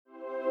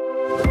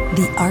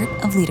The Art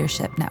of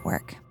Leadership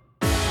Network.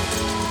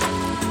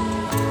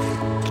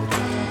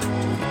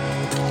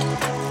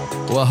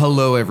 Well,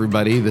 hello,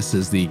 everybody. This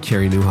is the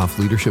Carey Nieuwhof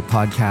Leadership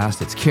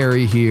Podcast. It's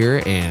Carey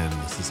here, and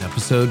this is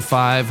episode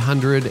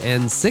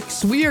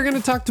 506. We are going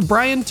to talk to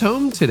Brian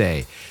Tome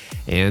today.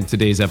 And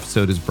today's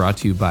episode is brought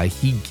to you by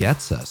He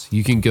Gets Us.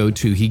 You can go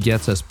to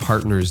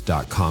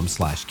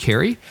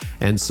hegetsuspartners.com/Carey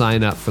and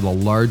sign up for the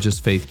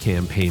largest faith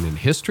campaign in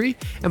history.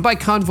 And by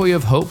Convoy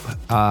of Hope,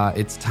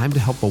 it's time to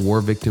help the war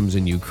victims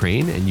in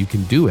Ukraine, and you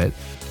can do it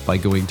by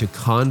going to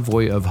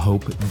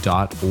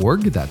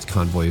convoyofhope.org. That's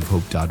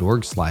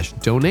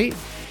convoyofhope.org/donate.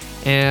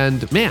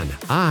 And man,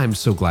 I'm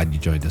so glad you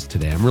joined us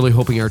today. I'm really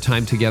hoping our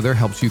time together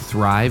helps you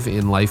thrive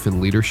in life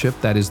and leadership.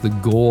 That is the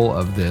goal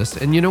of this.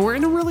 And you know, we're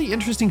in a really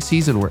interesting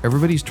season where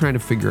everybody's trying to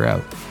figure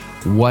out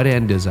what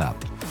end is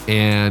up.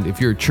 And if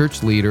you're a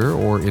church leader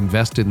or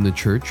invested in the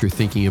church, you're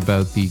thinking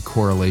about the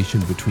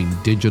correlation between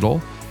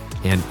digital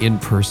and in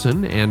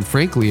person. And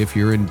frankly, if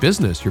you're in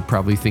business, you're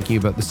probably thinking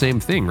about the same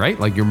thing, right?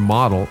 Like your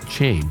model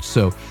changed.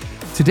 So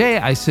today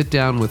I sit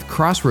down with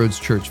Crossroads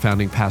Church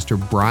founding pastor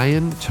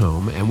Brian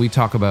Tome, and we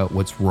talk about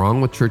what's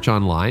wrong with church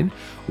online,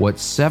 what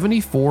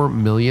 74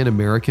 million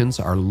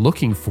Americans are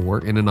looking for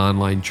in an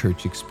online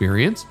church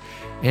experience.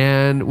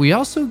 And we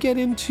also get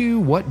into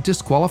what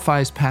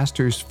disqualifies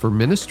pastors for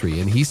ministry.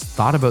 And he's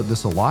thought about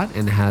this a lot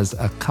and has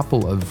a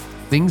couple of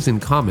things in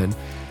common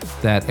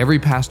that every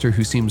pastor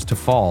who seems to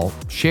fall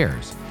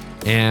shares.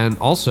 And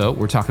also,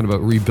 we're talking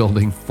about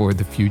rebuilding for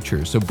the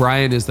future. So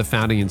Brian is the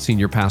founding and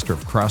senior pastor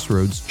of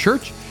Crossroads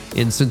Church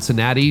in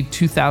Cincinnati,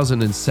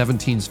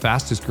 2017's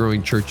fastest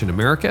growing church in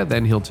America.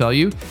 Then he'll tell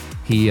you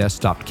he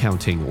stopped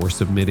counting or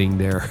submitting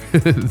their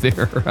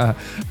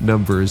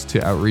numbers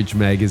to Outreach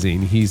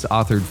Magazine. He's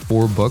authored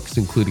 4 books,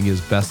 including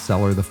his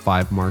bestseller, The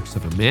 5 Marks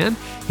of a Man.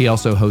 He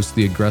also hosts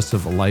the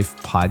Aggressive Life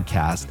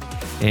podcast.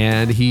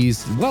 And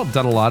he's,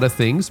 done a lot of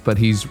things, but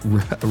he's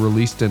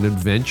released an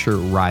adventure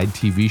ride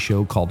TV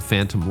show called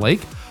Phantom Lake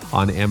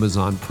on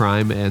Amazon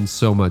Prime and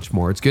so much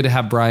more. It's good to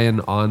have Brian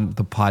on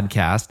the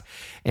podcast.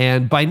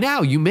 And by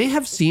now, you may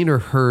have seen or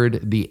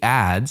heard the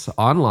ads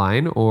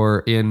online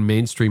or in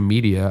mainstream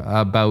media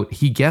about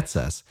He Gets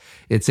Us.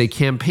 It's a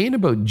campaign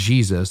about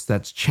Jesus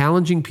that's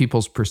challenging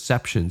people's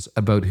perceptions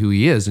about who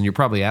he is. And you're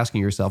probably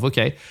asking yourself,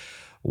 okay,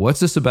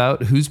 what's this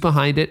about? Who's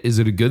behind it? Is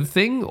it a good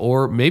thing?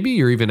 Or maybe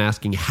you're even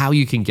asking how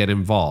you can get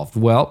involved.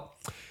 Well,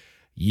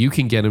 you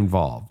can get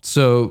involved.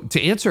 So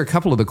to answer a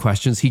couple of the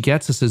questions, He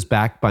Gets Us is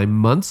backed by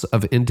months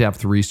of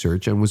in-depth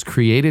research and was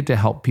created to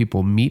help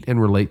people meet and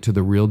relate to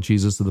the real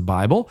Jesus of the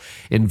Bible.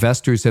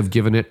 Investors have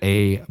given it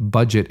a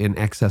budget in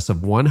excess of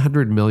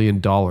 $100 million.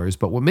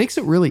 But what makes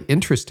it really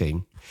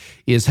interesting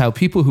is how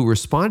people who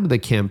respond to the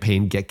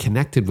campaign get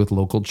connected with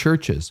local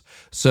churches.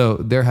 So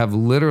there have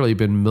literally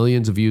been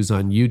millions of views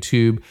on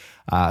YouTube,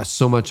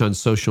 so much on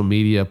social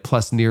media,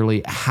 plus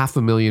nearly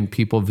 500,000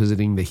 people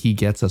visiting the He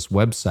Gets Us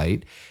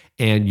website.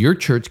 And your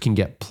church can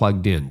get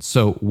plugged in.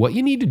 So what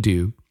you need to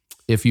do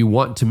if you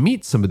want to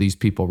meet some of these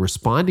people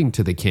responding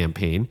to the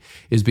campaign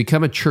is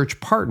become a church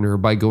partner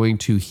by going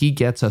to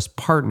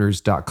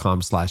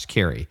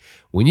hegetsuspartners.com/Carey.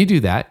 When you do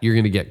that, you're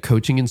going to get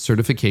coaching and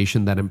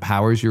certification that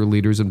empowers your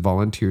leaders and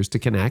volunteers to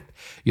connect.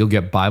 You'll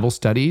get Bible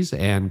studies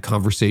and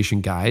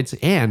conversation guides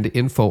and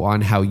info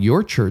on how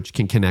your church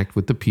can connect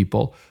with the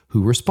people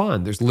who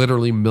respond. There's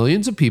literally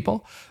millions of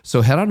people.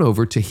 So head on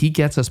over to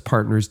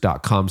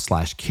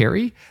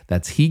hegetsuspartners.com/Carey.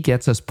 That's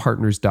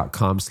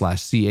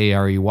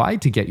hegetsuspartners.com/CAREY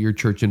to get your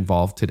church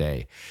involved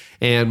today.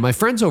 And my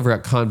friends over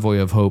at Convoy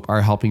of Hope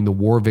are helping the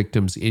war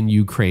victims in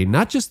Ukraine,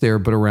 not just there,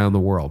 but around the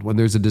world. When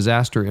there's a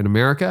disaster in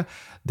America,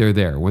 they're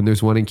there. When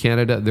there's one in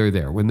Canada, they're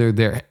there. When they're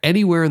there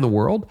anywhere in the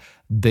world,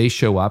 they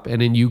show up.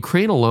 And in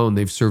Ukraine alone,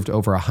 they've served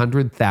over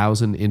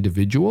 100,000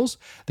 individuals.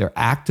 They're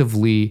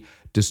actively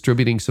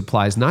distributing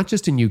supplies, not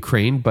just in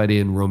Ukraine, but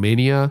in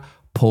Romania,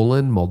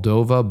 Poland,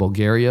 Moldova,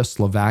 Bulgaria,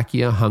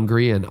 Slovakia,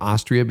 Hungary, and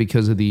Austria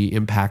because of the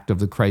impact of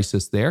the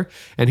crisis there.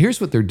 And here's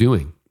what they're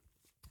doing.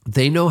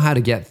 They know how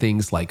to get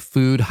things like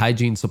food,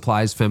 hygiene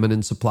supplies,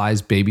 feminine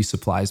supplies, baby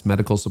supplies,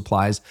 medical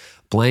supplies,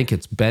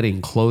 blankets,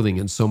 bedding, clothing,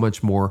 and so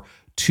much more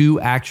to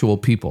actual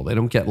people. They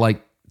don't get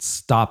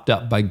stopped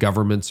up by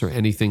governments or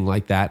anything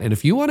like that. And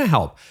if you want to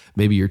help,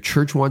 maybe your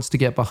church wants to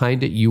get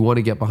behind it, you want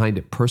to get behind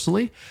it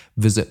personally,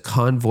 visit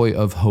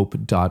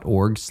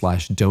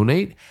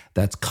convoyofhope.org/donate.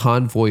 That's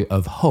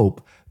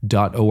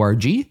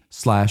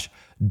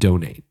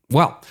convoyofhope.org/donate.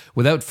 Well,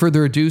 without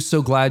further ado,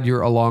 so glad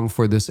you're along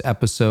for this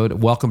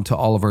episode. Welcome to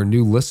all of our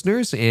new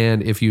listeners.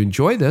 And if you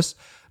enjoy this,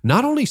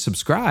 not only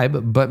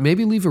subscribe, but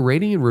maybe leave a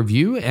rating and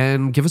review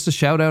and give us a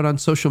shout out on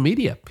social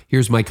media.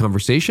 Here's my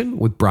conversation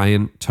with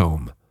Brian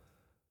Tome.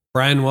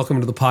 Brian, welcome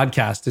to the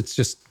podcast. It's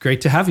just great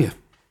to have you.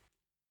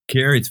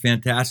 Carey, it's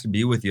fantastic to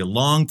be with you.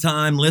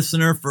 Long-time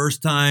listener,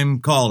 first-time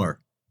caller.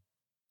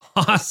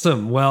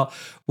 Awesome. Well,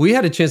 we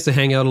had a chance to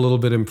hang out a little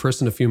bit in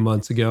person a few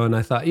months ago, and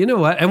I thought, you know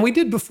what? And we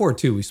did before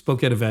too. We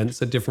spoke at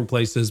events at different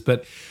places, but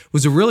it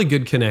was a really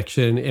good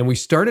connection. And we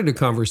started a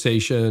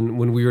conversation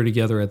when we were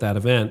together at that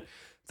event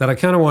that I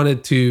kind of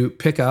wanted to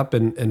pick up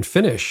and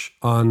finish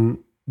on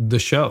the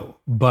show.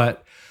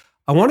 But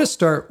I want to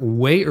start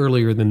way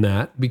earlier than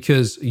that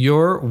because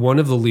you're one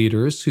of the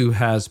leaders who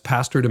has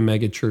pastored a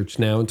mega church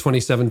now in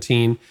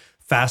 2017,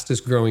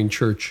 fastest growing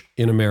church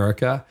in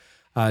America,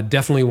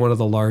 definitely one of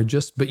the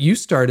largest. But you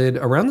started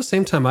around the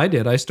same time I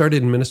did. I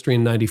started in ministry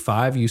in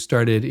 95. You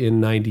started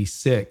in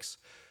 96.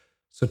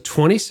 So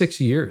 26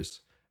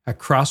 years at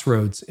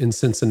Crossroads in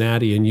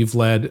Cincinnati, and you've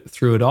led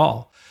through it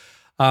all.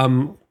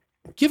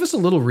 Give us a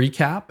little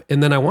recap,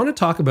 and then I want to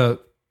talk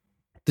about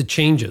the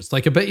changes.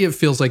 Like, I bet you it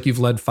feels like you've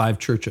led 5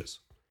 churches.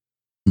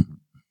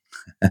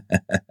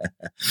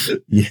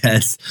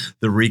 Yes,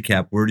 the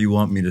recap. Where do you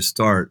want me to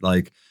start?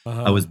 Like,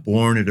 I was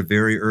born at a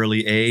very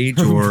early age,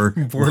 or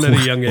born at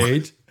a young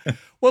age?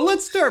 Well,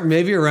 let's start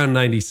maybe around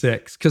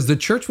 96, because the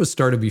church was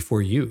started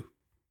before you.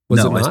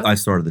 Was it not? I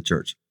started the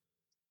church.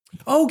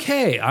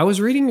 Okay, I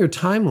was reading your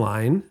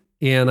timeline,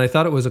 and I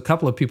thought it was a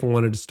couple of people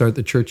wanted to start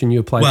the church, and you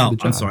applied for the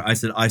job. I'm sorry. I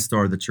said I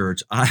started the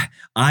church.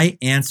 I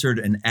answered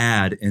an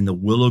ad in the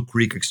Willow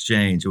Creek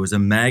Exchange. It was a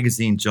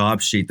magazine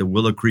job sheet that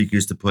Willow Creek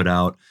used to put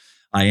out.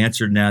 I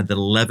answered an ad that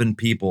 11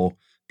 people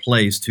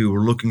placed who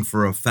were looking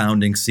for a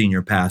founding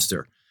senior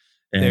pastor.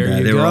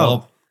 And they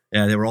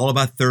were all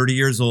about 30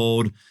 years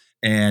old,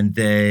 and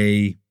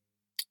they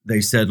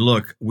said,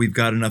 "Look, we've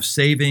got enough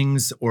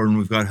savings, or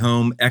we've got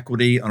home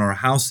equity on our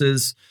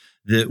houses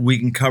that we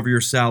can cover your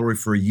salary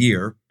for a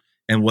year,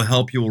 and we'll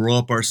help you. We'll roll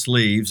up our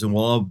sleeves, and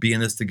we'll all be in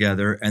this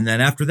together. And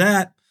then after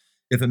that,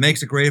 if it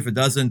makes it great, if it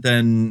doesn't,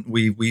 then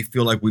we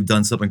feel like we've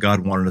done something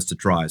God wanted us to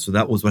try." So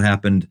that was what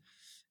happened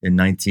in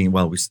I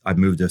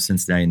moved to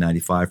Cincinnati in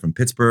 95 from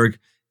Pittsburgh,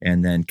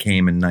 and then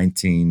came in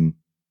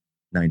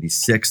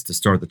 1996 to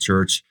start the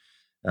church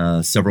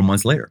several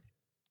months later.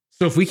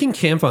 So if we can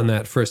camp on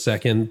that for a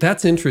second,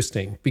 that's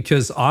interesting,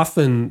 because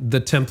often the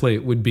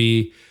template would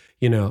be,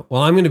 well,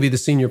 I'm going to be the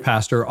senior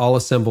pastor, I'll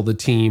assemble the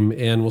team,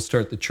 and we'll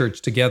start the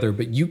church together.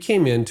 But you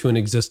came into an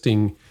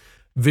existing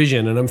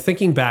vision, and I'm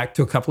thinking back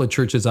to a couple of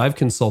churches I've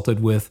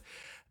consulted with.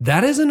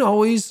 That isn't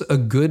always a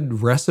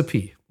good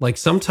recipe. Like,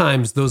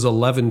 sometimes those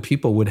 11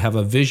 people would have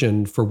a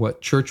vision for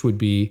what church would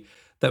be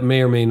that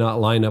may or may not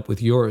line up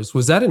with yours.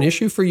 Was that an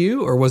issue for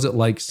you, or was it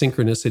like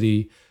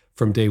synchronicity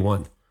from day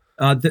one?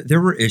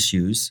 There were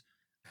issues.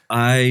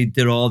 I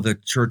did all the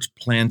church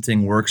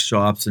planting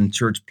workshops and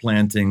church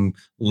planting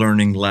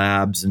learning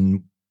labs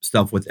and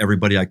stuff with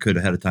everybody I could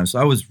ahead of time. So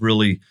I was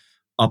really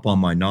up on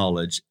my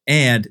knowledge.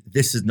 And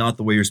this is not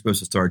the way you're supposed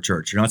to start a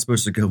church. You're not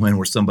supposed to go in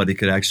where somebody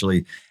could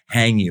actually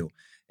hang you.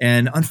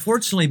 And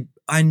unfortunately,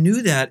 I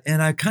knew that,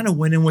 and I kind of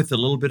went in with a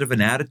little bit of an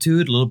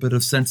attitude, a little bit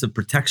of sense of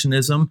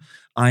protectionism.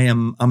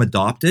 I'm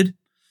adopted.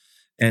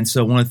 And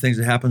so one of the things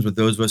that happens with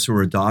those of us who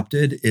are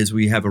adopted is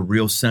we have a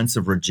real sense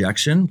of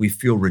rejection. We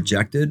feel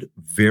rejected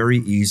very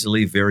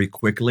easily, very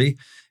quickly.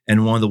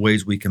 And one of the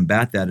ways we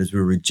combat that is we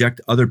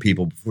reject other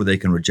people before they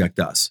can reject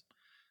us.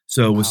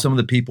 So with some of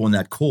the people in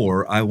that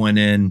core, I went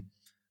in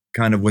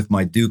kind of with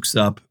my dukes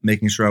up,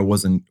 making sure I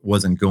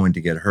wasn't going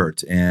to get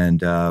hurt.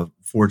 And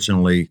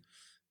fortunately,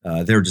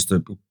 they're just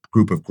a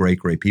group of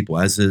great people.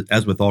 As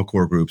with all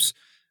core groups,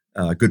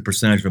 a good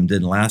percentage of them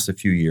didn't last a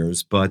few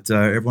years, but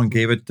everyone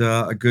gave it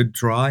a good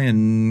try,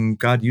 and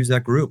God used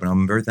that group, and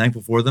I'm very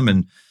thankful for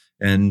them.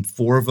 And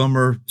 4 of them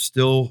are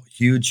still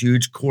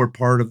huge core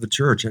part of the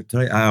church.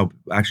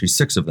 Actually,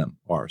 6 of them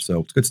are.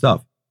 So it's good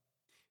stuff.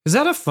 Is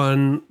that a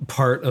fun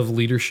part of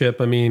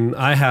leadership? I mean,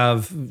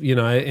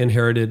 I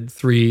inherited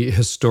 3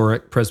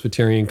 historic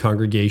Presbyterian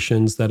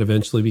congregations that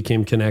eventually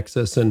became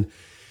Connexus, and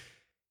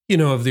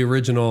of the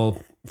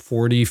original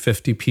 40,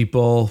 50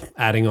 people,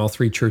 adding all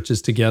 3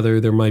 churches together,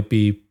 there might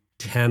be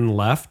 10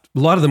 left. A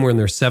lot of them were in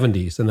their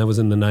 70s, and that was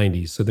in the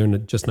 90s, so they're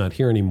just not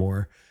here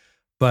anymore.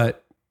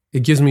 But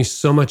it gives me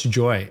so much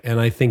joy,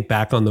 and I think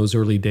back on those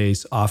early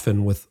days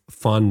often with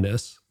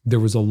fondness. There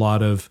was a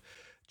lot of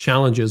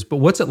challenges, but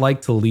what's it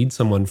like to lead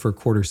someone for a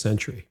quarter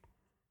century?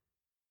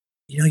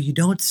 You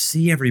don't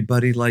see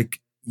everybody like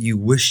you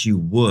wish you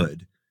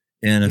would.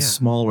 In a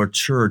smaller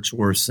church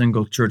or a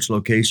single church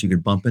location, you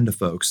could bump into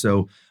folks.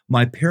 So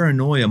my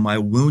paranoia, my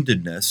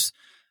woundedness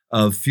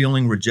of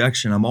feeling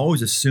rejection, I'm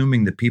always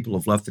assuming that people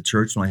have left the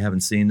church when I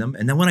haven't seen them.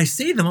 And then when I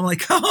see them, I'm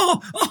like,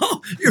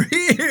 oh, you're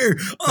here.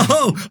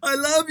 Oh, I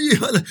love you.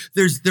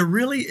 There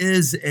really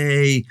is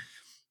a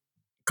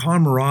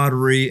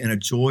camaraderie and a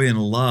joy and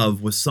a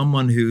love with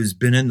someone who's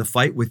been in the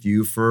fight with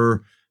you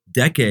for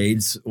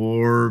decades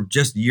or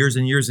just years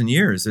and years and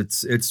years.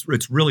 It's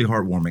really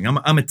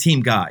heartwarming. I'm a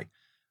team guy.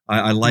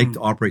 I like to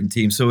operate in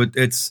teams. So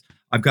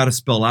I've got to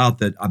spell out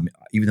that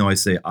even though I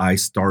say I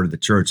started the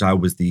church, I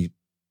was the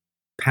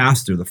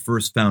pastor, the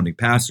first founding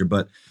pastor,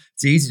 but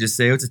it's easy to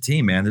say, it's a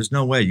team, man. There's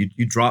no way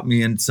you drop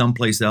me in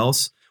someplace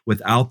else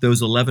without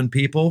those 11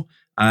 people.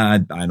 I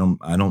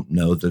don't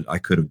know that I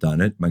could have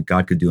done it.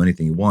 God could do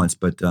anything he wants,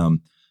 but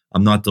I'm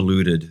not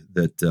deluded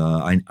that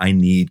I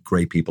need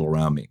great people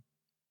around me.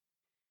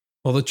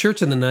 Well, the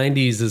church in the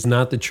 90s is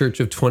not the church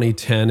of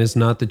 2010, is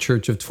not the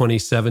church of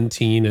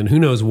 2017, and who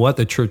knows what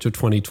the church of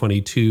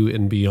 2022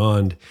 and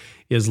beyond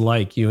is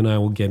like. You and I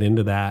will get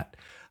into that.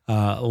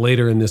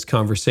 later in this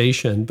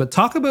conversation. But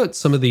talk about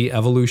some of the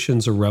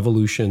evolutions or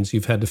revolutions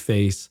you've had to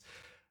face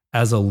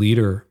as a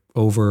leader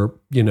over,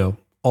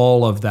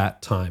 all of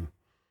that time.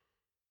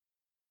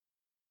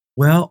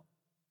 Well,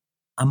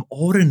 I'm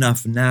old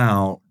enough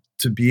now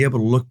to be able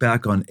to look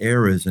back on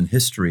eras in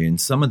history,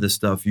 and some of the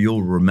stuff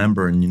you'll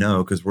remember and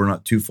because we're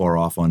not too far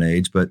off on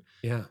age. But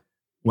Yeah.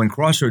 when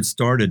Crossroads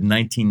started in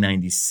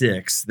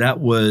 1996, that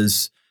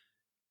was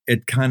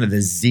at kind of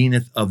the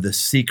zenith of the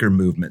seeker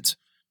movement.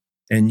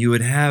 And you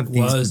would have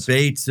these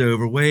debates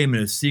over, wait a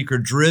minute, seeker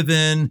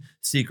driven,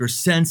 seeker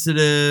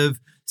sensitive,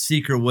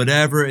 seeker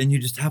whatever. And you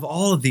just have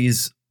all of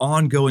these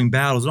ongoing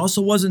battles. It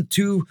also wasn't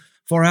too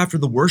far after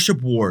the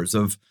worship wars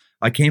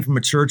I came from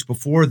a church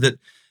before that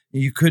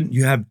if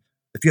you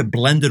had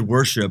blended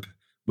worship,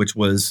 which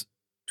was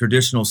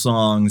traditional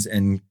songs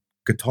and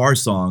guitar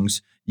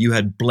songs, you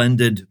had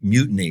blended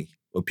mutiny.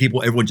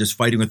 Everyone just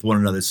fighting with one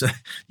another. So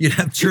you'd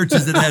have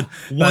churches that had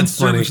one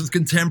service was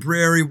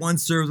contemporary, one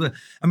service.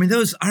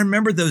 I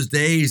remember those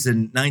days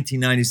in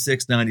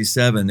 1996,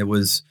 97. It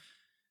was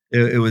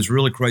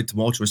really quite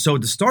tumultuous. So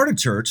to start a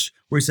church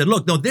where he said,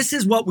 look, no, this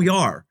is what we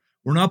are.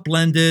 We're not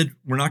blended.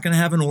 We're not going to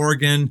have an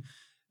organ.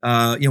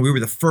 We were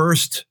the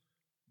first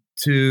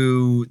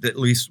to, at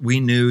least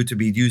we knew, to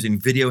be using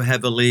video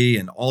heavily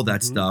and all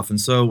that stuff. And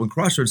so when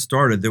Crossroads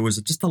started, there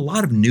was just a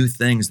lot of new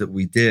things that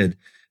we did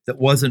that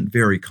wasn't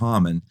very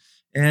common.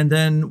 And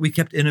then we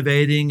kept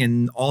innovating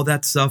and all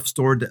that stuff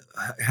started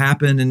to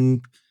happen,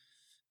 and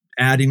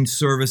adding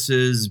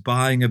services,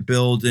 buying a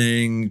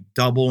building,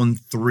 double in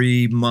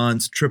 3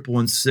 months, triple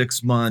in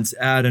 6 months,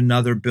 add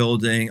another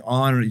building,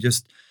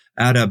 just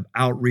add a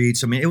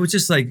outreach. It was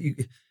just like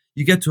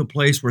you get to a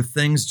place where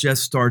things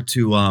just start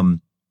to,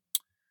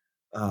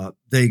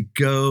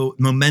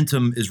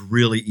 momentum is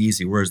really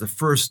easy. Whereas the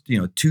first,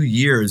 2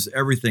 years,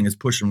 everything is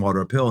pushing water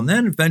uphill, and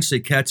then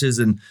eventually catches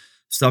and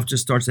stuff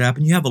just starts to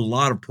happen. You have a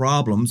lot of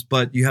problems,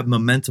 but you have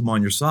momentum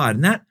on your side.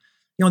 And that,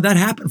 that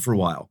happened for a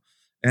while.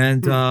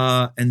 And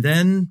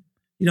then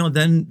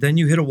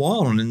you hit a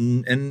wall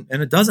and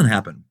it doesn't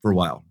happen for a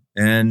while.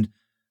 And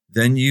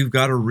then you've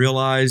got to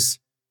realize,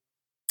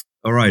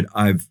 all right,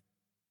 I've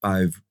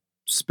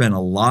spent a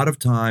lot of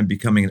time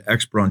becoming an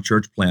expert on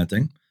church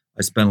planting.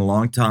 I spent a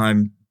long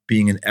time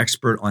being an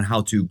expert on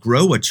how to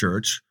grow a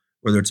church,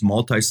 whether it's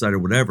multi-site or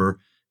whatever.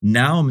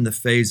 Now I'm in the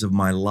phase of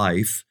my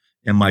life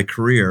and my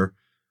career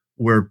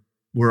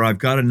where I've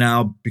got to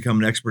now become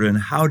an expert in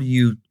how do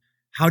you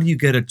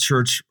get a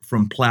church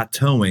from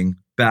plateauing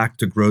back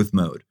to growth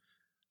mode?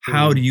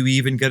 How do you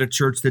even get a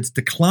church that's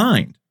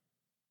declined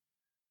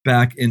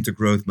back into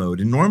growth mode?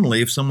 And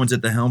normally, if someone's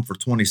at the helm for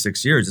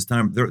 26 years, it's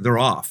time they're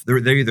off. They're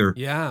either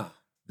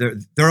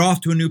they're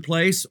off to a new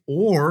place,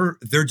 or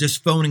they're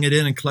just phoning it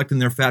in and collecting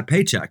their fat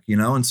paycheck,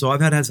 And so I've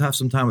had to have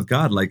some time with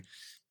God. Like,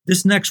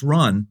 this next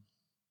run,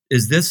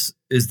 is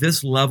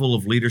this level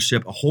of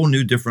leadership a whole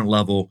new different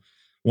level?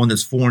 One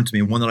that's foreign to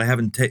me, one that I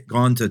haven't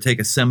gone to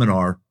take a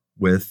seminar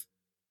with.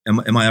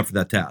 Am I up for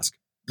that task?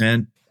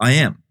 And I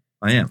am.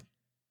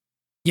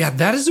 Yeah,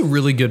 that is a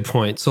really good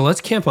point. So let's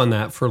camp on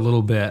that for a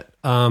little bit.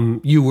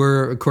 You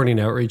were, according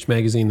to Outreach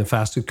Magazine, the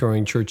fastest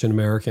growing church in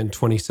America in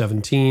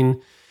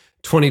 2017.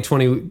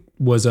 2020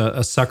 was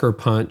a sucker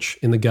punch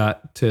in the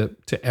gut to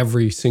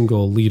every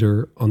single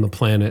leader on the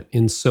planet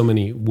in so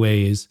many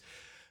ways.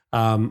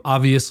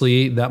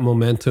 Obviously, that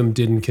momentum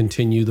didn't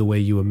continue the way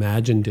you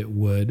imagined it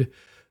would.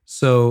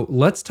 So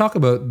let's talk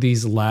about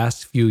these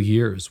last few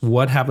years.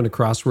 What happened to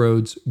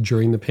Crossroads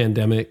during the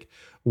pandemic?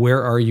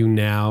 Where are you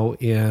now?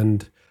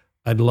 And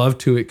I'd love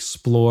to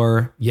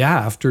explore,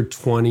 after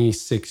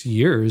 26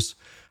 years,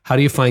 how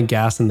do you find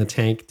gas in the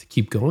tank to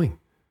keep going?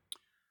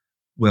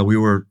 Well, we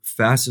were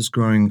fastest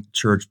growing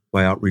church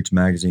by Outreach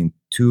Magazine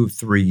 2 of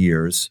 3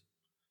 years.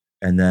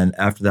 And then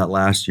after that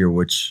last year,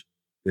 which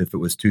if it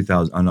was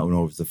 2000, I don't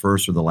know if it was the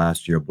first or the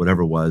last year,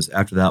 whatever it was,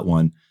 after that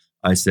one,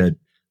 I said,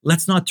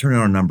 let's not turn in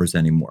our numbers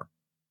anymore.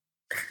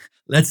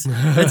 Let's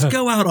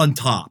go out on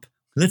top.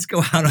 Let's go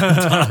out on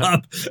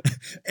top.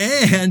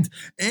 And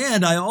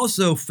I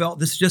also felt,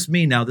 this is just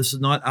me now. This is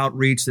not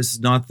Outreach. This is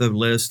not the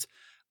list.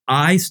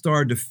 I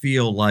started to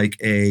feel like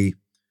a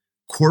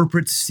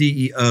corporate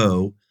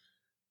CEO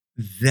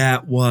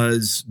that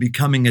was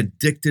becoming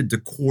addicted to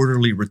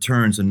quarterly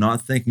returns and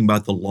not thinking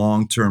about the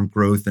long-term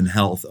growth and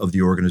health of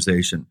the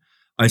organization.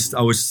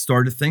 I was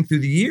starting to think through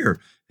the year,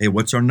 hey,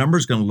 what's our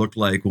numbers going to look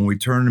like when we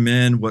turn them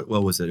in? What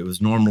was it? It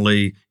was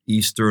normally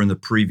Easter in the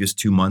previous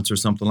 2 months or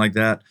something like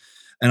that.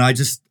 And I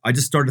just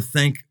started to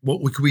think,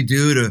 what could we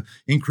do to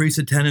increase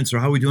attendance, or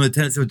how are we doing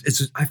attendance?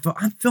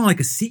 I'm feeling like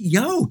a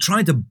CEO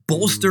trying to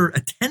bolster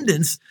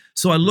attendance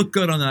so I look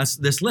good on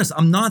this list.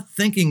 I'm not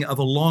thinking of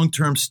a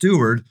long-term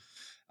steward.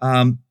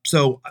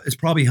 So it's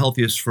probably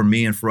healthiest for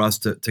me and for us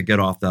to get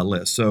off that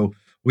list. So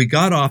we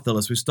got off the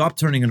list. We stopped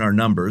turning in our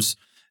numbers,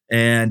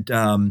 and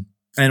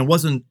it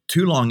wasn't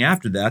too long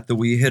after that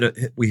we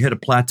hit a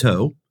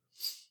plateau,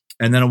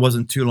 and then it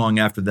wasn't too long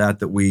after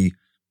that we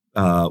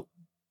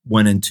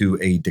went into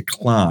a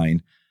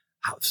decline.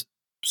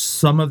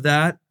 Some of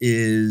that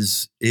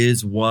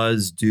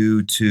was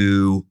due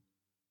to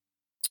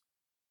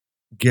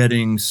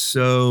getting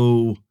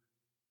so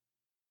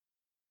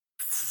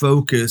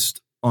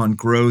focused on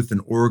growth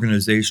and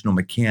organizational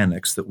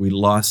mechanics that we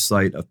lost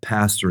sight of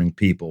pastoring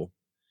people,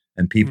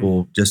 and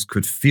people just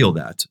could feel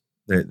that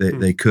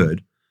they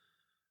could.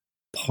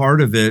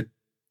 Part of it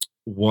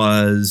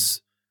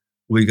was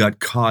we got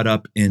caught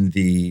up in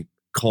the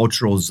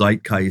cultural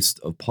zeitgeist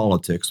of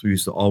politics. We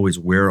used to always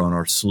wear on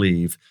our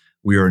sleeve,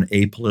 we are an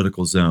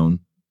apolitical zone.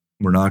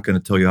 We're not going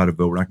to tell you how to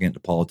vote. We're not going to get into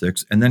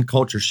politics. And then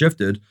culture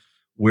shifted,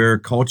 where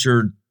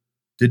culture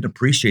didn't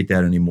appreciate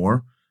that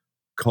anymore.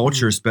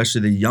 Culture,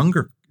 especially the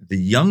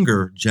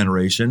younger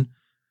generation,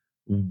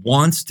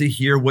 wants to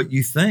hear what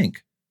you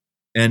think.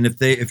 And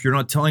if you're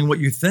not telling what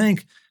you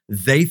think,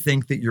 they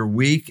think that you're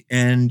weak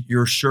and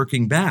you're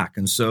shirking back.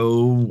 And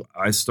so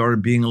I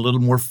started being a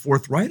little more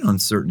forthright on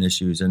certain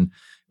issues. And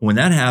when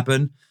that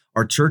happened,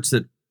 our church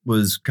that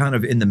was kind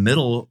of in the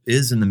middle,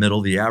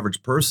 the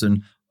average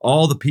person,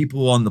 all the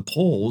people on the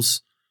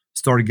polls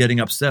started getting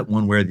upset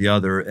one way or the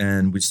other.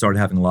 And we started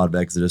having a lot of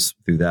exodus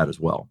through that as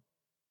well.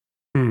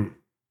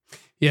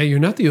 Yeah, you're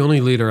not the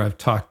only leader I've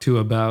talked to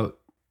about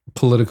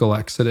political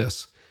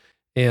exodus.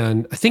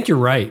 And I think you're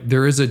right.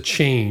 There is a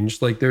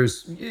change. Like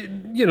there's,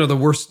 the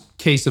worst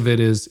case of it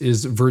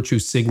is virtue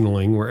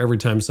signaling, where every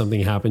time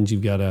something happens,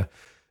 you've got to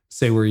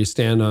say where you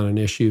stand on an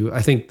issue.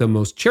 I think the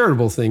most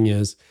charitable thing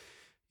is,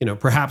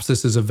 perhaps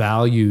this is a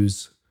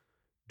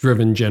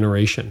values-driven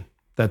generation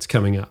that's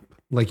coming up.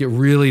 Like it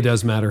really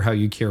does matter how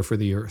you care for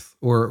the earth,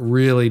 or it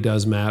really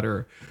does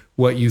matter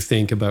what you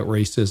think about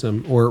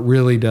racism, or it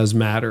really does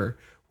matter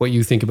what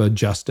you think about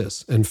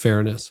justice and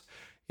fairness.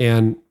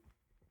 And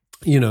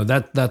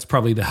that's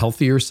probably the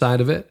healthier side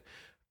of it.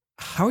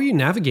 How are you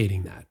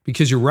navigating that?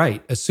 Because you're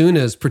right. As soon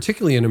as,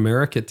 particularly in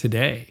America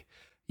today,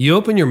 you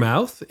open your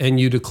mouth and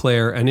you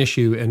declare an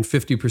issue and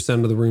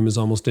 50% of the room is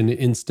almost an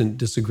instant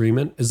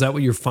disagreement. Is that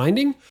what you're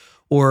finding?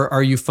 Or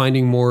are you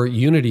finding more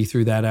unity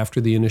through that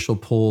after the initial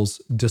polls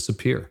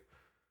disappear?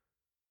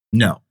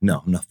 No,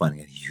 I'm not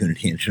finding any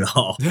unity in it at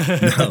all.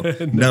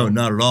 No,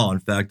 not at all. In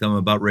fact, I'm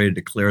about ready to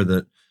declare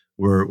that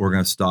we're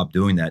going to stop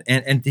doing that.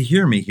 And to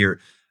hear me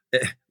here,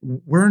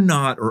 I'm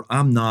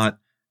not,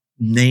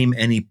 name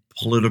any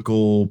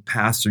political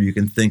pastor you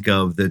can think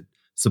of that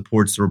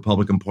supports the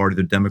Republican Party,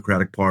 the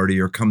Democratic Party,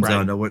 or comes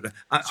out of what.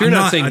 So you're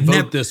not saying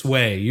vote this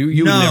way. You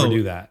would never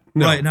do that.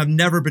 No. Right. And I've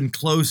never been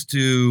close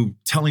to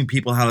telling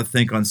people how to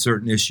think on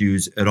certain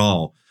issues at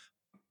all.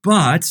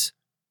 But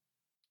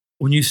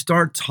when you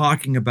start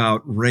talking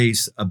about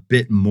race a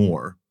bit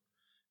more,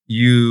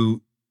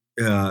 you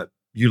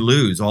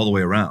lose all the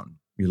way around.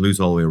 You lose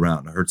all the way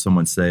around. I heard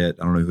someone say it.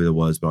 I don't know who it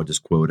was, but I'll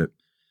just quote it.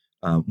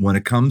 When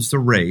it comes to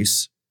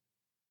race,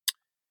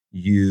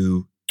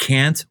 you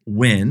can't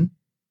win,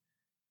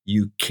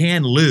 you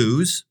can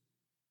lose,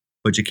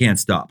 but you can't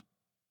stop.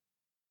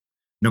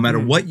 No matter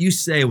what you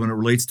say when it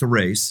relates to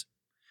race,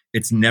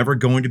 it's never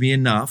going to be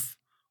enough,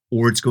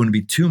 or it's going to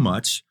be too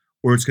much,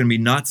 or it's going to be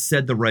not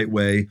said the right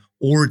way,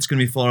 or it's going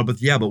to be followed up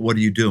with, yeah, but what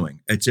are you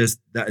doing? It's just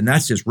that, and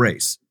that's just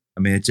race.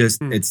 I mean,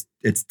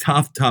 it's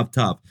tough.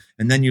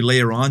 And then you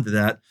layer on to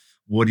that,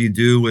 what do you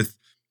do with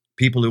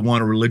people who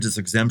want a religious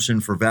exemption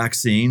for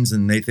vaccines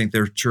and they think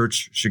their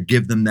church should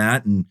give them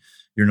that, and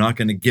you're not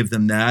going to give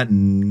them that?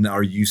 And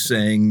are you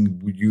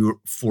saying you're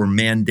for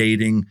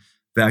mandating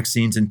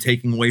vaccines and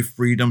taking away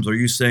freedoms? Are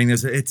you saying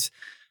this? It's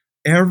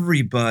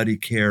everybody,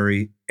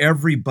 Carrie.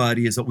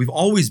 Everybody we've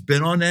always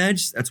been on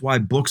edge. That's why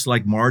books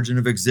like Margin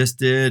have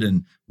existed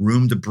and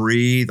Room to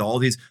Breathe, all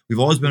these, we've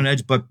always been on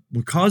edge. But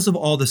because of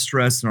all the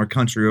stress in our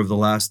country over the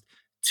last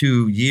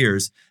 2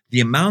 years, the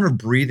amount of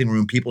breathing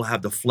room people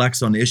have to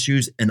flex on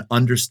issues and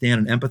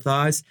understand and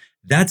empathize,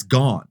 that's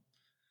gone.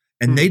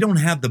 And they don't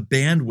have the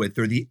bandwidth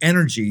or the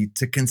energy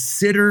to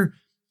consider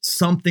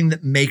something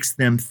that makes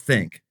them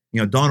think.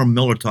 Donald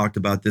Miller talked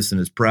about this in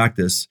his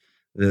practice.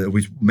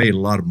 We've made a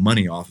lot of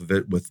money off of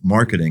it with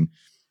marketing,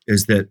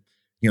 is that,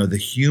 the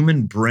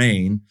human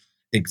brain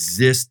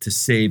exists to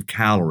save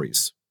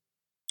calories.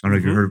 I don't know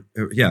if you heard.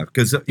 Yeah.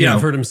 Because,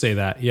 I've heard him say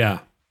that. Yeah.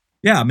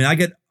 Yeah. I mean,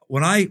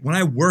 when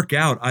I work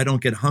out, I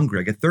don't get hungry.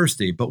 I get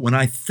thirsty. But when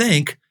I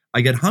think,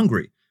 I get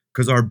hungry,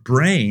 because our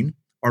brain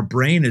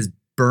is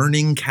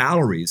burning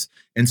calories.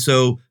 And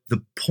so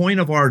the point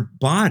of our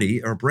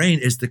brain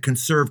is to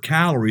conserve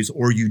calories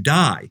or you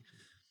die.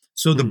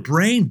 So the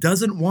brain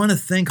doesn't want to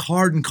think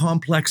hard and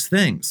complex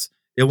things.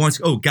 It wants,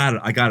 got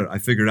it. I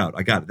figured it out.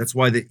 I got it. That's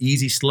why the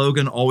easy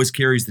slogan always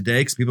carries the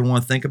day, because people don't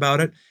want to think about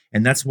it.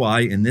 And that's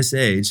why in this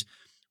age,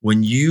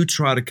 when you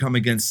try to come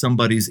against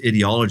somebody's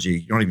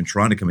ideology, you're not even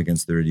trying to come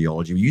against their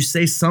ideology. When you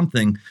say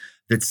something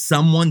that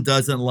someone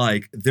doesn't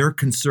like, they're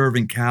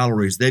conserving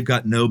calories, they've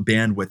got no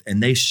bandwidth,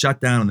 and they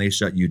shut down and they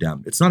shut you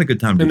down. It's not a good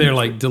time to do that. And they're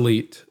like,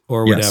 delete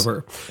or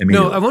whatever.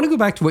 No, I want to go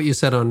back to what you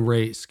said on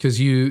race, because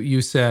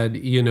you said,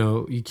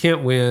 you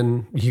can't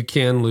win, you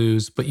can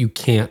lose, but you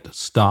can't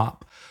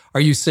stop. Are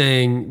you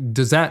saying,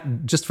 does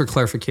that, just for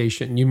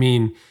clarification, you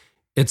mean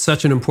it's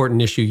such an important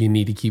issue you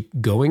need to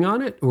keep going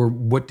on it? Or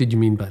what did you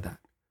mean by that?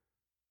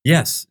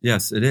 Yes,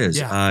 it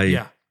is.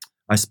 I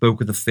spoke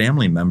with a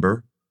family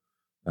member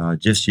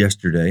just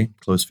yesterday,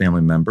 close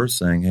family members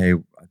saying, "Hey,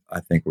 I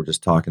think we're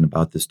just talking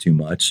about this too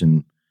much,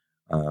 and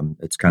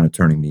it's kind of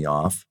turning me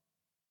off."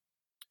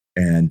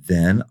 And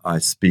then I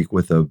speak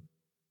with a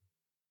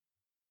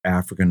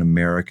African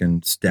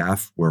American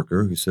staff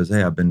worker who says,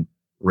 "Hey, I've been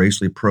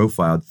racially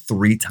profiled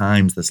 3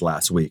 times this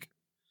last week.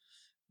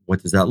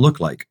 What does that look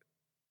like?"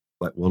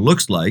 But well, it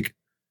looks like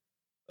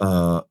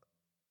uh,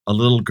 a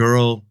little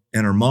girl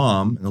and her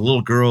mom, and the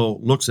little girl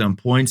looks at him,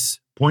 points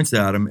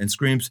at him, and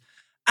screams,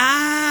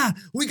 "Ah,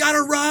 we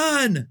gotta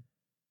run!"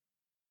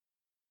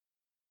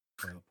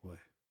 Oh boy.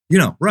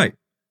 Right?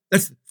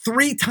 That's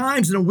 3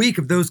 times in a week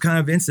of those kind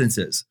of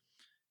instances.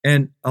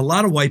 And a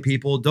lot of white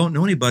people don't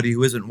know anybody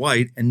who isn't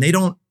white, and they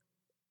don't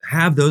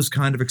have those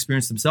kind of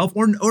experiences themselves,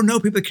 or know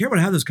people that care about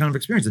have those kind of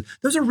experiences.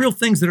 Those are real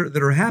things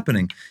that are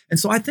happening. And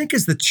so I think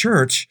as the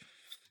church,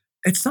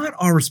 it's not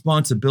our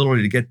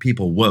responsibility to get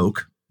people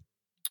woke.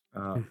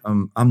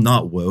 I'm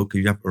not woke.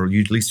 At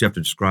least you have to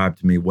describe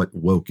to me what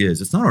woke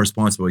is. It's not our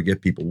responsibility to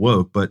get people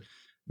woke, but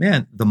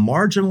man, the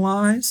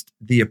marginalized,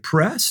 the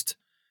oppressed,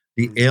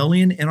 the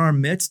alien in our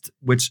midst,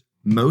 which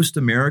most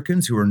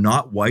Americans who are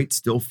not white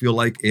still feel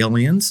like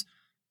aliens,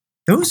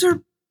 those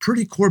are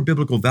pretty core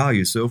biblical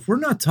values. So if we're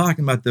not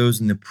talking about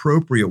those in the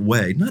appropriate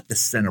way, not the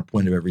center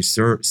point of every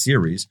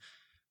series,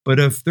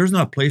 but if there's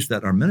not a place for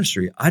that in our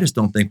ministry, I just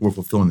don't think we're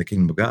fulfilling the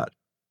kingdom of God.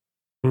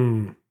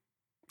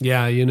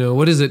 Yeah,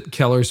 what is it,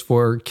 Keller's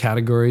 4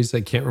 categories?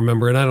 I can't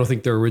remember, and I don't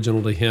think they're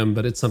original to him,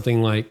 but it's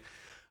something like,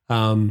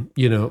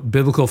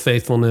 biblical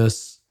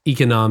faithfulness,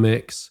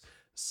 economics,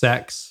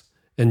 sex,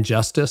 and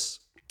justice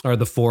are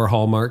the 4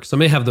 hallmarks. I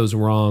may have those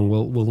wrong.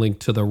 We'll link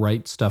to the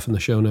right stuff in the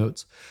show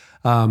notes.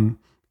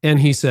 And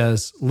he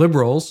says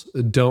liberals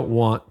don't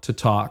want to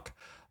talk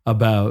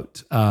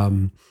about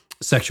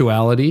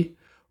sexuality,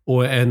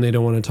 and they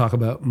don't want to talk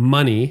about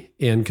money.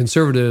 And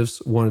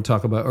conservatives want to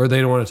talk about, or they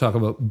don't want to talk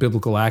about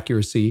biblical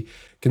accuracy.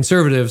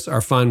 Conservatives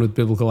are fine with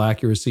biblical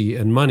accuracy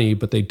and money,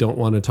 but they don't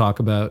want to talk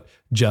about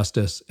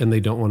justice, and they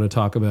don't want to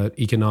talk about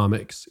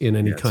economics in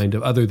any kind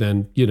of other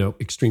than,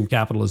 extreme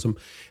capitalism.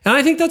 And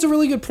I think that's a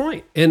really good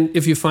point. And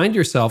if you find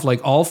yourself like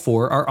all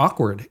 4 are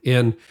awkward,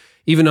 and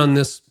even on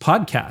this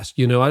podcast,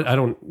 I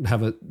don't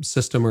have a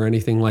system or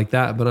anything like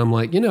that, but I'm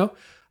like, I'm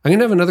going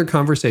to have another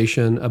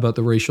conversation about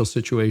the racial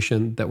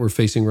situation that we're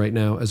facing right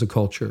now as a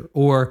culture,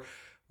 or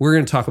we're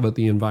going to talk about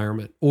the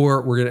environment,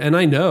 or and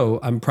I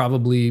know I'm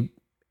probably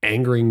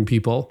angering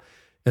people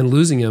and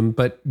losing them,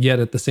 but yet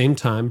at the same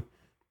time,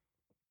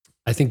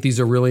 I think these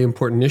are really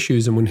important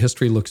issues. And when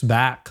history looks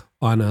back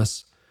on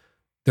us,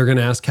 they're going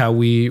to ask how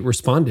we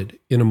responded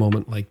in a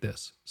moment like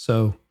this.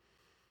 So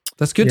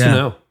that's good to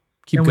know.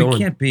 Keep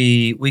going.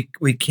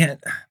 We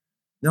can't,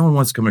 no one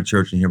wants to come to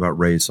church and hear about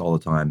race all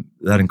the time.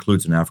 That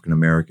includes an African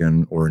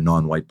American or a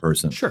non-white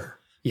person. Sure.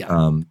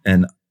 Yeah.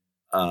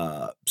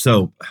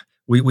 So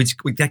we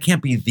that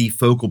can't be the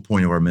focal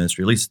point of our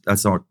ministry. At least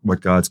that's not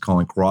what God's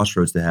calling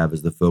Crossroads to have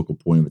as the focal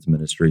point of its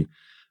ministry.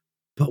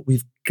 But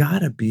we've got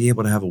to be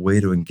able to have a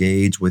way to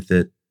engage with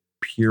it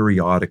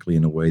periodically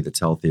in a way that's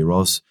healthy, or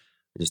else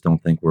I just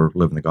don't think we're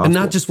living the gospel. And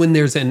not just when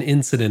there's an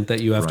incident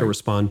that you have to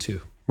respond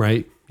to,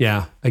 right?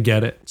 Yeah, I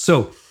get it.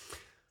 So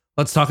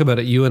let's talk about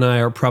it. You and I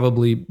are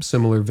probably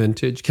similar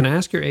vintage. Can I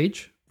ask your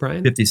age,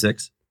 Brian?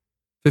 56.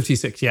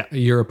 56, yeah, a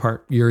year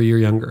apart. You're a year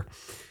younger.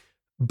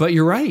 But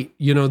you're right.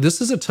 This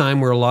is a time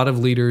where a lot of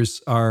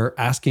leaders are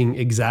asking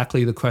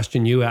exactly the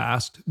question you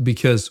asked,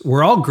 because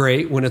we're all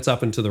great when it's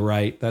up and to the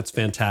right. That's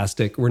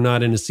fantastic. We're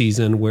not in a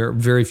season where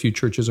very few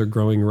churches are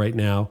growing right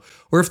now.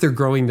 Or if they're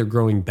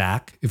growing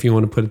back, if you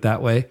want to put it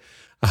that way,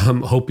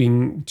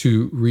 hoping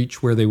to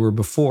reach where they were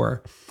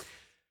before.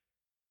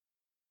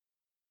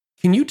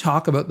 Can you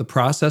talk about the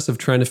process of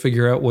trying to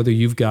figure out whether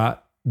you've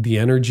got the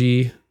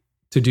energy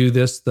to do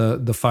this,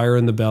 the fire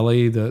in the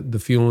belly, the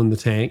fuel in the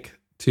tank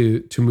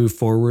to move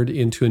forward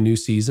into a new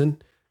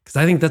season? Because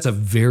I think that's a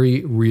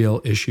very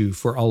real issue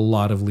for a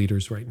lot of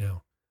leaders right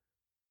now.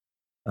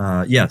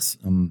 Yes,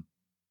 I'm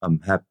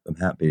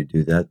happy to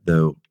do that,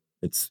 though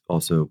it's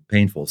also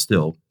painful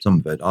still, some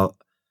of it.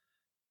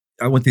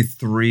 I went through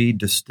 3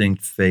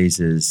 distinct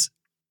phases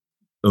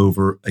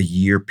over a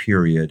year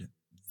period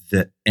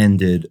that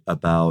ended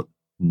about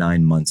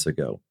 9 months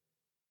ago.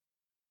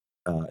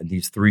 And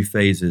these 3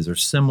 phases are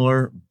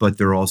similar, but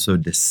they're also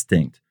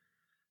distinct.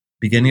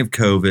 Beginning of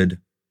COVID,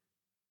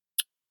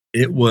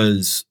 it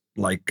was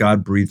like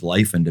God breathed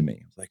life into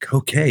me. Like,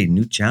 okay,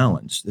 new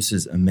challenge. This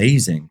is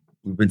amazing.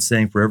 We've been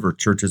saying forever,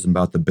 church isn't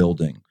about the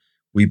building.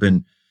 We've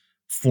been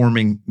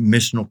forming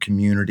missional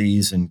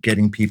communities and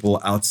getting people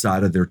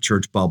outside of their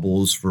church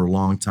bubbles for a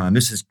long time.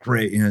 This is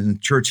great.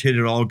 And church hit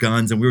it all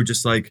guns, and we were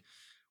just like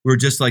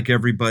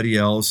everybody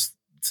else.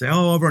 Say,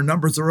 oh, our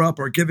numbers are up,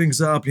 our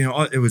giving's up.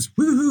 It was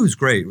woohoo, it was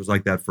great. It was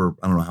like that for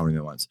I don't know how many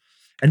months.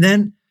 And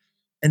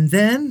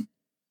then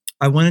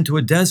I went into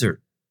a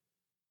desert.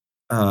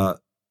 I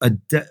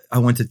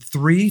went to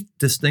 3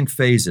 distinct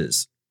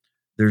phases.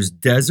 There's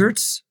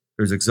deserts,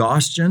 there's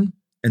exhaustion,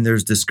 and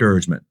there's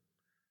discouragement.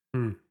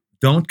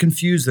 Don't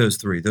confuse those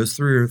three. Those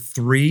three are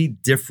three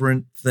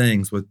different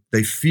things.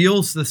 They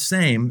feel the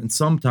same and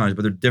sometimes,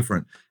 but they're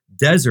different.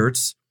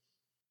 Deserts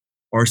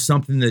are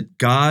something that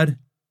God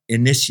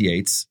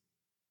initiates,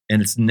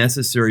 and it's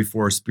necessary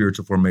for our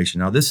spiritual formation.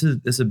 Now, this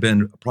has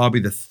been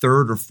probably the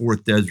third or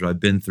fourth desert I've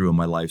been through in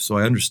my life. So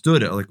I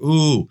understood it. Like,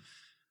 ooh,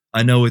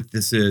 I know what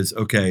this is.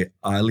 Okay,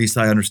 at least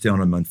I understand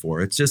what I'm in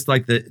for. It's just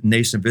like the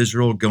nation of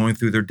Israel going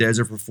through their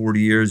desert for 40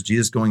 years,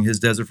 Jesus going his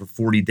desert for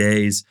 40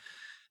 days.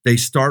 They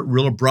start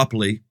real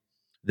abruptly.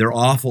 They're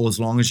awful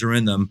as long as you're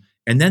in them.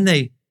 And then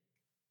they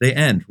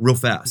end real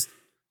fast.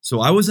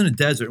 So I was in a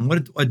desert. And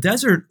what a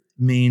desert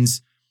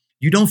means,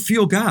 you don't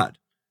feel God.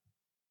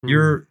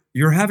 You're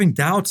having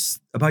doubts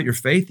about your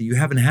faith that you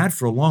haven't had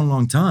for a long,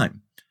 long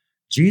time.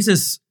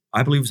 Jesus,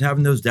 I believe, was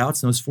having those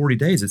doubts in those 40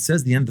 days. It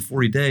says the end of the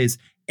 40 days.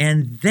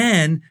 And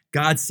then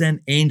God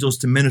sent angels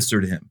to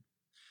minister to him.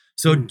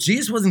 So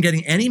Jesus wasn't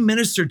getting any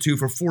ministered to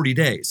for 40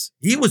 days.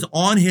 He was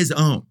on his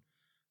own.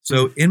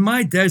 So in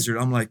my desert,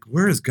 I'm like,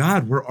 where is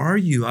God? Where are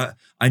you?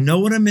 I know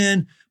what I'm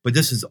in, but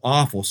this is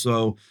awful.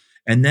 So,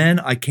 and then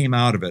I came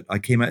out of it.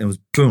 It was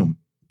boom.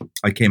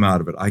 I came out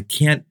of it. I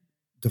can't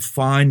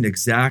define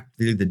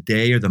exactly the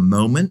day or the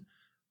moment,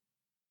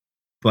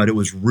 but it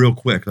was real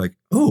quick. Like,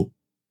 oh,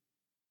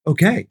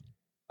 okay.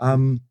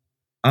 I'm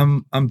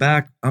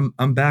back.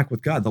 I'm back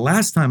with God. The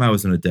last time I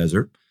was in a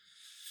desert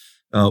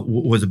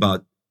was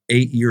about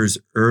 8 years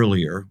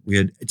earlier. We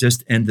had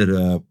just ended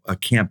a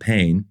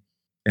campaign,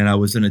 and I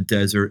was in a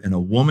desert, and a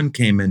woman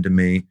came into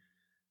me,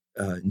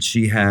 and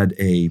she had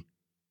a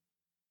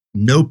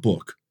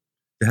notebook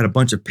that had a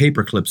bunch of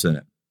paper clips in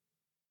it.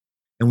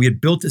 And we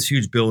had built this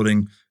huge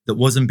building that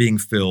wasn't being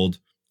filled,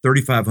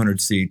 3,500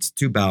 seats,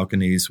 2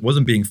 balconies,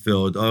 wasn't being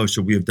filled. Oh,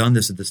 should we have done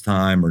this at this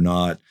time or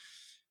not?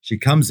 She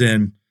comes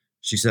in.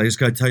 She said, I just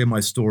got to tell you my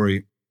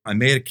story. I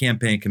made a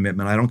campaign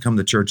commitment. I don't come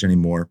to church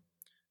anymore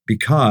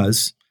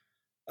because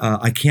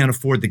I can't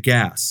afford the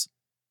gas.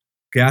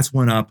 Gas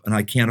went up and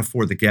I can't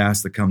afford the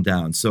gas to come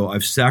down. So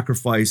I've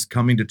sacrificed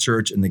coming to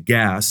church and the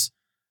gas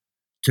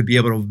to be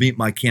able to meet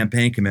my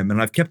campaign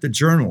commitment. I've kept a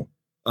journal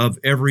of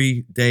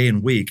every day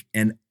and week.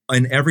 And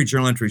in every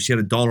journal entry, she had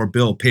a dollar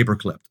bill paper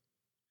clipped.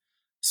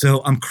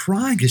 So I'm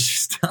crying as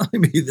she's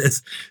telling me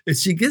this. And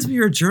she gives me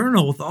her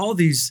journal with all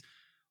these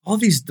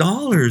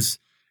dollars.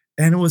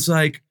 And it was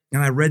like,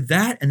 and I read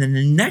that. And then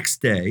the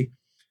next day,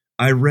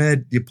 I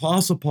read the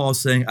Apostle Paul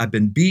saying, I've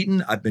been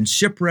beaten, I've been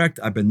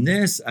shipwrecked, I've been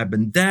this, I've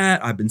been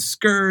that, I've been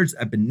scourged,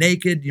 I've been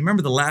naked. Do you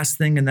remember the last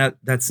thing in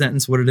that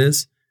sentence, what it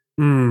is?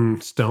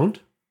 Stoned?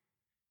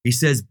 He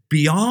says,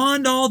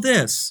 beyond all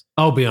this.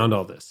 Oh, beyond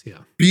all this, yeah.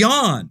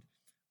 Beyond,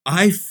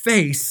 I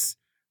face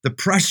the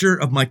pressure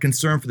of my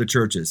concern for the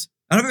churches.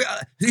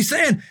 He's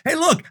saying, hey,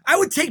 look, I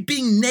would take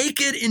being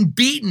naked and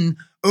beaten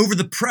over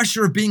the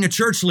pressure of being a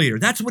church leader.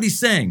 That's what he's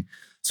saying.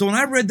 So when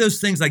I read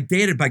those things, like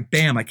dated, like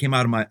bam, I came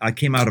out of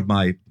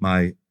my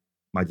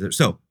desert.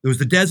 So it was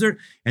the desert,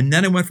 and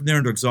then I went from there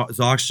into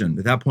exhaustion.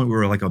 At that point, we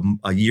were like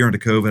a year into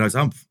COVID. I was,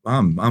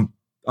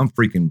 I'm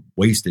freaking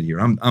wasted here.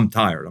 I'm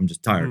tired. I'm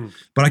just tired.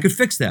 But I could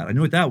fix that. I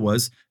knew what that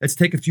was. Let's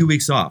take a few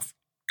weeks off.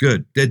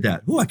 Good, did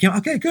that. Oh, I can't.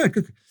 Okay,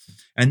 good.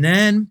 And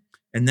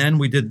then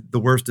we did the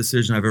worst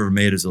decision I've ever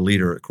made as a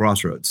leader at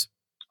Crossroads.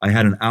 I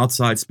had an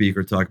outside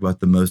speaker talk about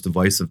the most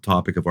divisive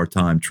topic of our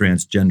time,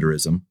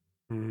 transgenderism.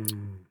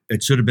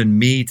 It should have been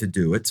me to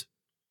do it.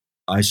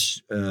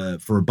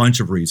 For a bunch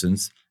of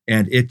reasons,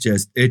 and it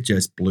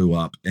just blew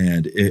up,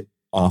 and it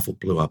awful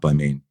blew up. I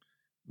mean,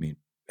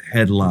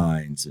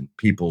 headlines and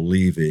people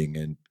leaving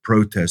and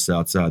protests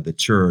outside the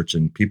church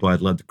and people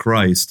I'd led to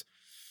Christ,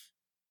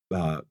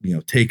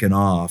 taken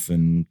off,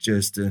 and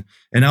just and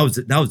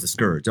that was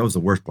discouraged. That was the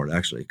worst part,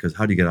 actually, because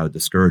how do you get out of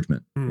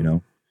discouragement?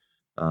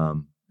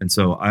 And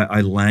so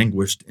I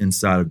languished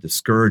inside of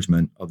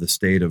discouragement of the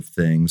state of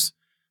things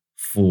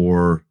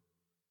for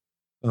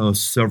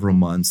several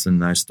months,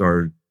 and I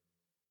started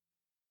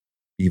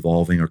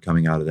evolving or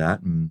coming out of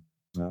that, and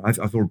I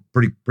feel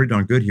pretty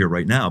darn good here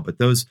right now. But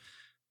those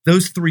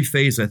 3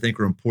 phases, I think,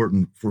 are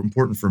important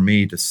for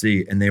me to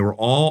see, and they were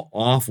all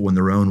awful in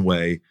their own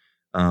way.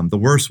 The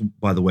worst,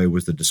 by the way,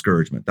 was the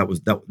discouragement. That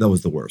was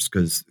the worst,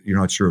 because you're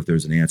not sure if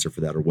there's an answer for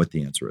that or what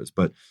the answer is.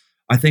 But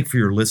I think for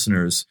your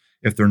listeners,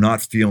 if they're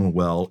not feeling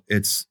well,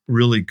 it's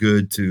really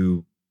good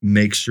to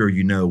make sure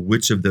you know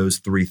which of those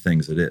 3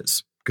 things it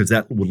is, because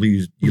that will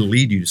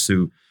lead you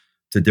to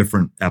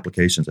different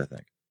applications, I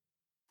think.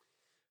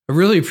 I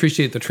really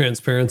appreciate the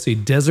transparency.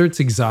 Deserts,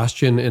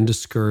 exhaustion, and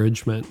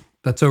discouragement.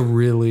 That's a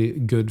really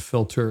good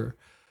filter,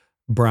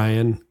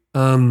 Brian.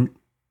 A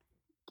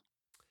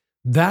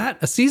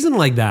season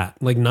like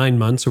that, like 9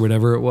 months or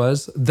whatever it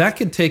was, that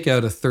could take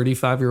out a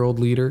 35-year-old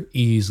leader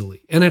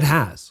easily. And it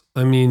has.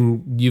 I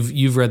mean,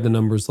 you've read the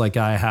numbers like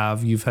I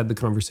have. You've had the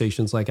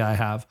conversations like I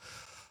have.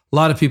 A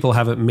lot of people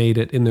haven't made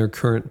it in their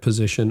current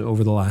position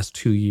over the last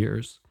 2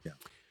 years. Yeah.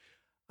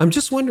 I'm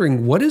just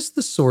wondering, what is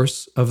the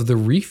source of the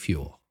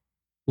refuel?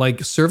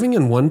 Like serving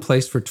in one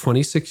place for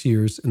 26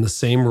 years in the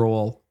same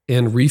role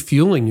and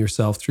refueling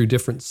yourself through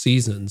different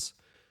seasons.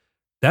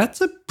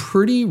 That's a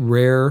pretty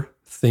rare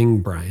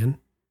thing, Brian.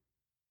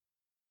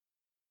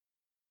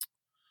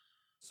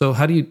 So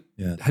how do you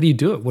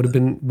do it? What have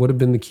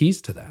been the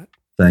keys to that?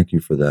 Thank you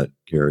for that,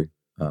 Gary.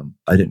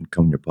 I didn't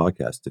come on your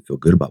podcast to feel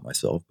good about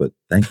myself, but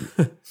thank you.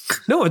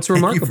 No, it's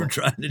remarkable. Thank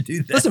you for trying to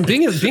do that. Listen,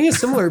 being a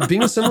similar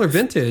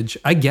vintage,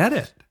 I get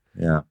it.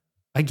 Yeah,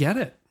 I get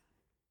it.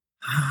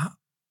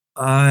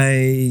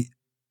 I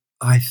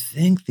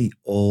think the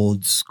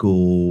old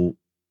school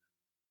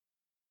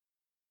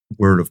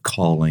word of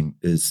calling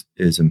is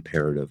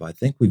imperative. I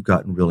think we've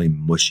gotten really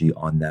mushy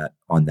on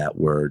that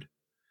word.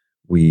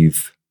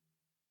 We've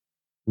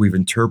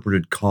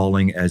interpreted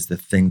calling as the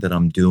thing that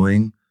I'm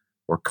doing,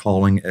 or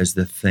calling as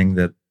the thing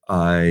that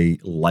I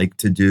like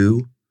to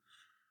do,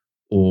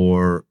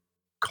 or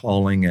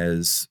calling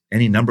as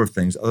any number of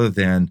things other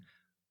than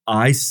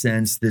I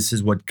sense this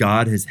is what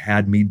God has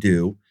had me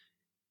do,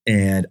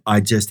 and I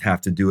just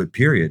have to do it,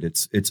 period.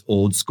 It's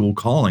old school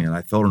calling. And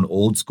I felt an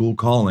old school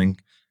calling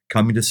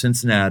coming to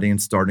Cincinnati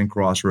and starting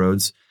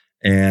Crossroads.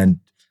 And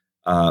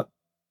I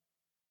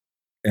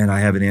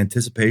have an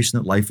anticipation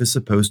that life is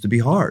supposed to be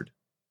hard.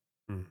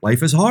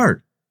 Life is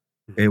hard.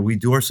 And we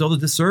do ourselves a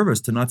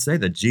disservice to not say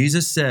that.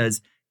 Jesus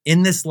says,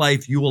 in this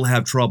life, you will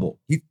have trouble.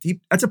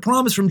 That's a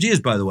promise from Jesus,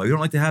 by the way. We don't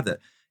like to have that.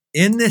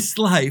 In this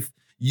life,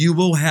 you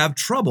will have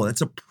trouble.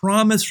 That's a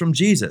promise from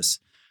Jesus.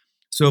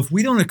 So if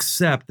we don't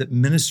accept that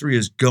ministry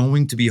is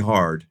going to be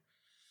hard,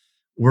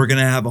 we're going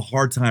to have a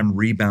hard time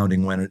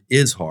rebounding when it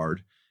is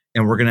hard.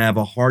 And we're going to have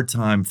a hard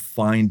time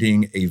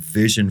finding a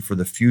vision for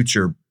the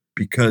future,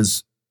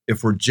 because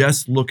if we're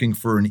just looking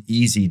for an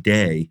easy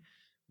day,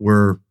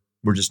 we're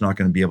just not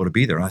going to be able to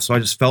be there. So I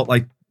just felt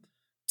like,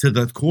 to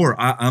the core,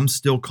 I'm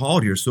still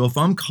called here. So if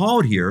I'm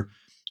called here,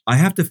 I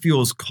have to feel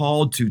as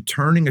called to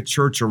turning a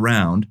church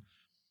around,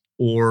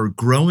 or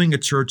growing a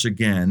church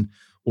again,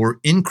 or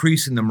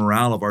increasing the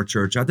morale of our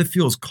church. I have to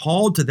feel as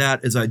called to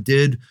that as I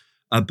did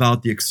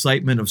about the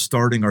excitement of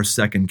starting our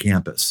second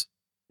campus.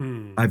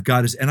 I've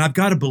got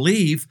to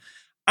believe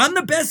I'm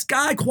the best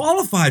guy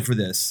qualified for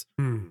this.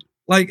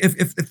 Like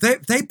if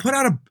they put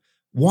out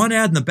one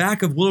ad in the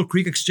back of Willow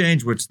Creek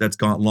Exchange, which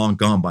that's long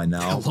gone by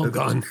now. Yeah, long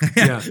gone.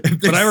 Yeah.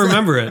 But I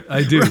remember it.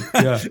 I do.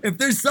 Yeah. If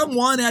there's some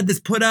one ad that's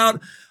put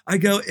out, I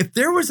go, if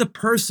there was a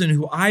person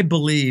who I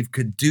believe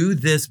could do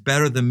this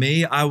better than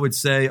me, I would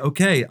say,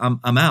 okay, I'm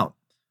out.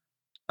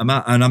 I'm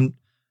out. And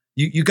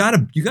you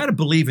gotta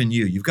believe in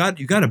you. You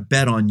gotta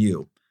bet on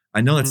you. I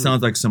know that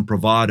sounds like some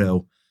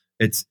bravado.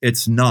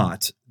 It's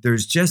not.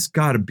 There's just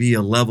got to be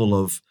a level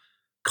of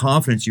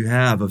confidence you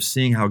have of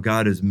seeing how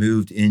God has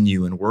moved in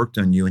you and worked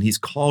on you, and he's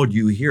called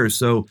you here.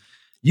 So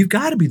you've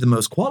got to be the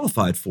most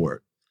qualified for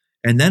it.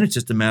 And then it's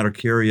just a matter,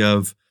 Carrie,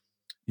 of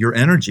your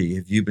energy.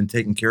 If you've been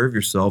taking care of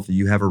yourself, that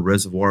you have a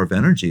reservoir of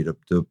energy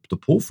to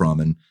pull from.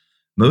 And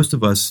most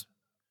of us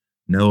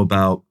know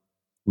about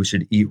we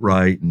should eat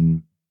right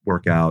and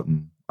work out.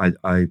 And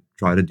I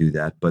try to do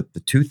that. But the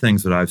two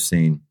things that I've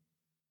seen,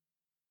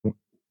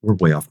 we're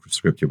way off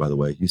script here, by the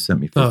way. You sent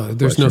me. Oh,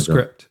 there's no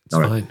script. It's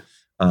fine.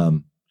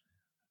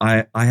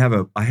 I have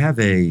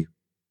a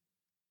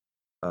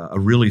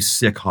really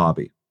sick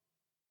hobby.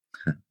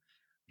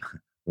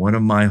 One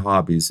of my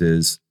hobbies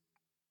is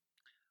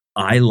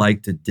I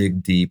like to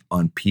dig deep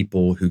on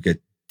people who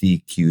get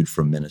DQ'd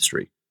from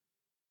ministry.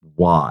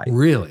 Why?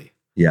 Really?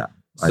 Yeah.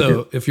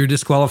 So if you're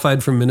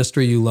disqualified from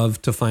ministry, you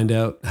love to find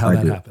out how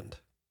that happened.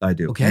 I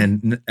do. Okay.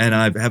 And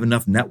I have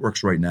enough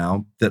networks right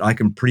now that I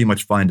can pretty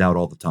much find out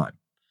all the time.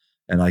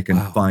 And I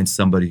can find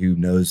somebody who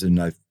knows, and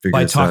I figure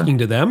by talking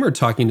to them or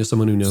talking to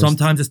someone who knows.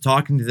 Sometimes it's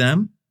talking to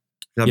them.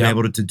 I've been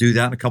able to do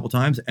that a couple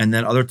times, and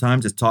then other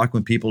times it's talking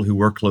with people who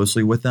work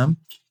closely with them.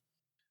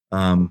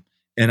 And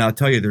I'll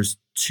tell you, there's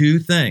two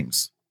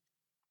things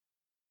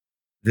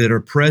that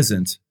are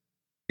present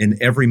in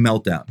every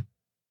meltdown.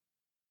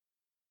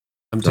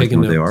 I'm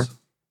taking notes. They are.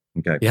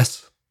 Okay.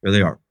 Yes. There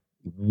they are.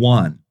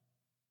 One,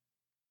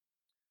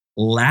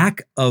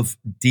 lack of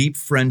deep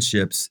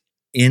friendships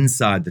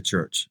inside the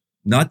church.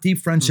 Not deep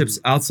friendships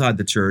outside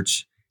the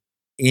church,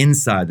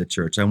 inside the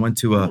church. I went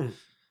to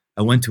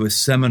a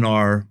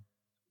seminar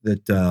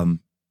that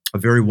a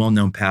very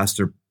well-known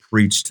pastor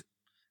preached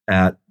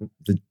at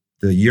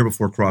the year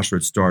before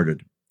Crossroads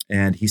started.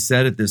 And he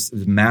said at this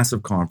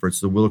massive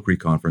conference, the Willow Creek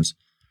Conference,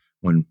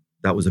 when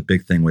that was a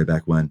big thing way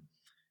back when,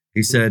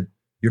 he said,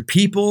 your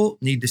people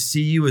need to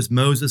see you as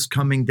Moses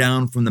coming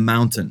down from the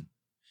mountain.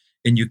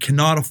 And you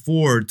cannot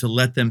afford to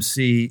let them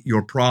see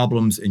your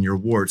problems and your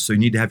warts. So you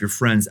need to have your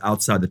friends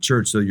outside the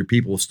church so that your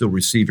people will still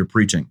receive your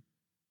preaching.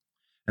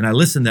 And I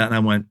listened to that and I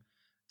went,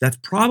 that's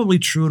probably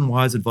true and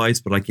wise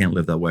advice, but I can't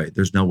live that way.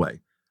 There's no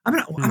way. I'm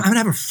gonna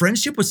have a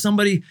friendship with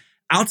somebody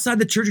outside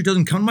the church who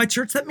doesn't come to my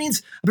church. That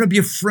means I'm going to be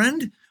a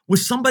friend with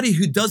somebody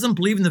who doesn't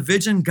believe in the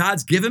vision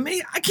God's given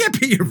me. I can't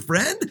be your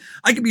friend.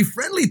 I can be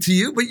friendly to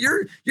you, but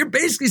you're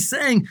basically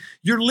saying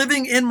you're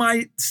living in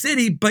my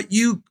city, but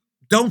you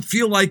don't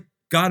feel like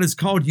God has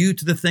called you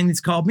to the thing he's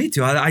called me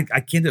to. I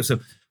can't do it. So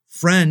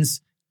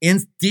friends,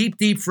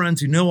 deep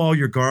friends who know all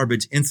your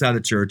garbage inside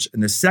the church.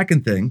 And the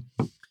second thing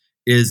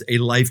is a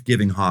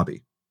life-giving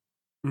hobby.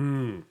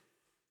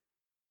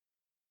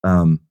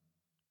 Um,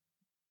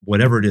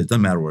 whatever it is,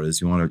 doesn't matter what it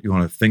is. You want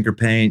to finger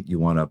paint. You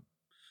want to,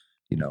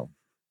 you know,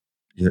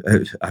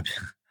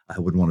 I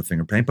wouldn't want to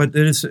finger paint, but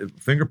it is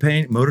finger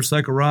paint,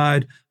 motorcycle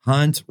ride,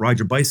 hunt, ride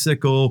your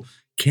bicycle,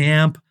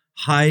 camp,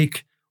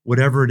 hike,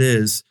 whatever it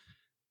is.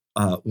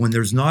 When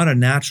there's not a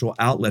natural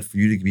outlet for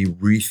you to be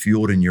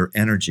refueled in your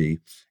energy,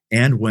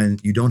 and when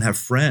you don't have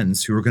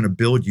friends who are going to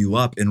build you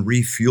up and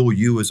refuel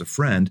you as a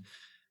friend,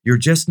 you're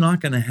just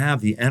not going to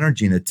have the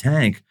energy in the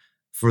tank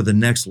for the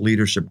next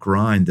leadership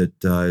grind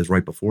that is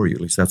right before you.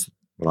 At least that's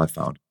what I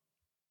found.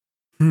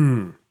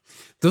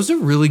 Those are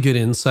really good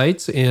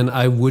insights, and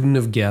I wouldn't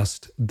have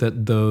guessed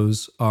that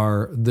those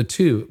are the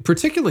two.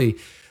 Particularly,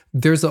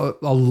 there's a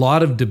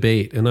lot of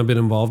debate, and I've been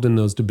involved in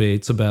those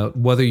debates about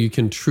whether you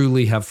can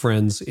truly have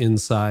friends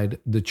inside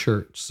the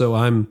church. So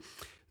I'm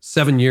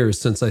 7 years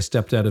since I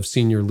stepped out of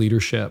senior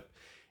leadership,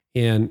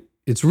 and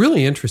it's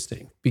really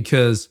interesting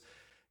because,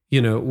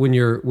 you know, when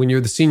you're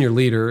the senior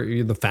leader,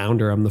 you're the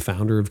founder. I'm the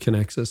founder of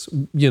Connexus.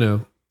 You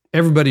know,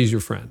 everybody's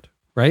your friend,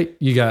 right?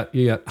 You got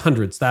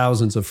hundreds,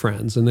 thousands of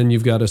friends, and then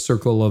you've got a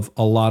circle of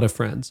a lot of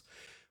friends.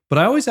 But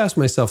I always ask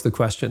myself the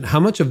question: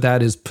 how much of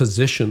that is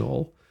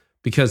positional?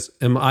 Because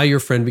am I your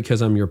friend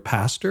because I'm your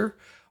pastor,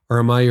 or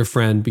am I your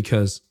friend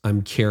because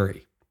I'm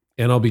Carrie?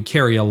 And I'll be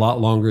Carrie a lot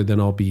longer than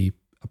I'll be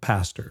a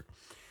pastor.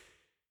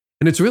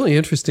 And it's really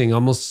interesting.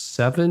 Almost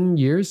 7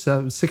 years,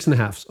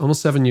 6.5,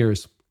 almost 7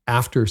 years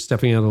after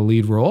stepping out of the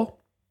lead role,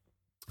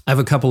 I have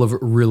a couple of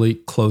really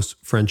close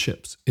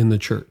friendships in the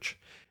church.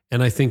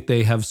 And I think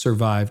they have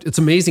survived. It's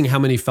amazing how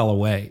many fell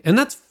away. And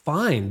that's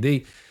fine.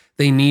 They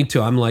need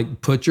to. I'm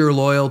like, put your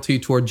loyalty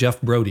toward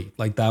Jeff Brody.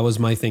 Like, that was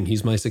my thing.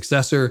 He's my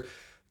successor.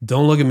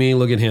 Don't look at me,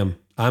 look at him.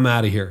 I'm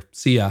out of here.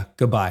 See ya.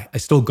 Goodbye. I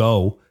still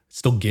go,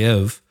 still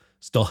give,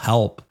 still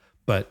help.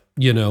 But,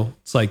 you know,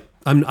 it's like,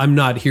 I'm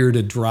not here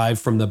to drive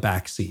from the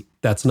back seat.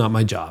 That's not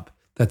my job.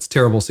 That's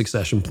terrible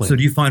succession planning. So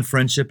do you find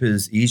friendship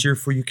is easier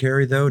for you,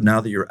 Carrie, though,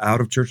 now that you're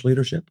out of church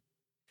leadership?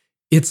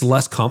 It's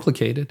less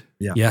complicated.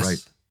 Yeah, yes.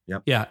 Right.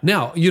 Yep. Yeah.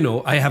 Now, you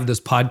know, I have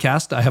this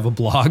podcast. I have a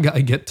blog.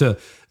 I get to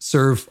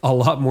serve a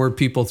lot more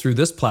people through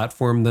this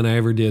platform than I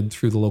ever did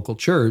through the local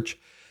church.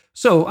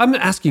 So I'm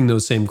asking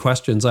those same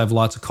questions. I have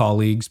lots of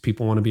colleagues.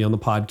 People want to be on the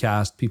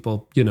podcast.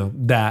 People, you know,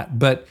 that.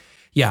 But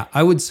yeah,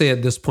 I would say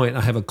at this point,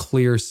 I have a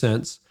clear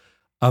sense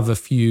of a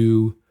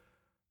few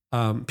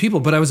people.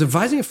 But I was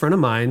advising a friend of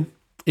mine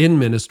in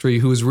ministry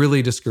who was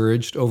really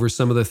discouraged over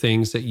some of the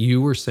things that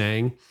you were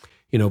saying.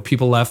 You know,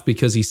 people left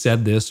because he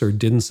said this or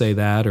didn't say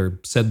that or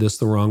said this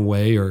the wrong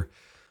way or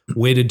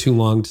waited too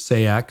long to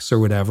say X or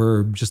whatever,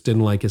 or just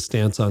didn't like his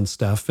stance on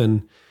stuff.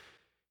 And,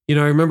 you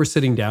know, I remember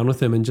sitting down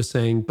with him and just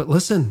saying, but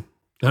listen,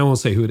 I won't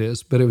say who it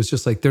is, but it was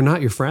just like, they're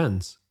not your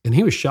friends. And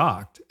he was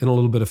shocked and a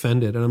little bit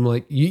offended. And I'm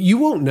like, you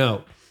won't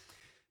know.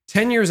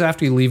 10 years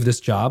after you leave this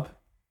job,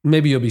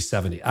 maybe you'll be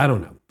 70. I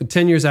don't know. But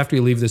 10 years after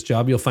you leave this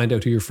job, you'll find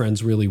out who your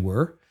friends really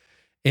were.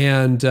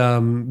 And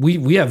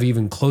we have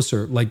even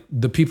closer, like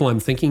the people I'm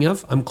thinking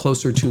of, I'm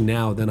closer to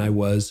now than I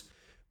was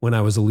when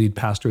I was a lead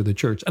pastor of the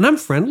church. And I'm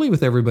friendly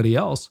with everybody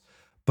else,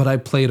 but I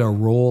played a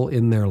role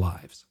in their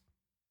lives.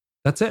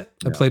 That's it.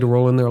 I played a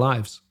role in their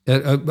lives,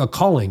 a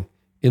calling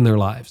in their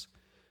lives.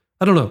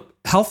 I don't know,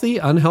 healthy,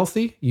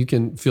 unhealthy, you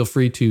can feel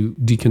free to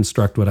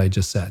deconstruct what I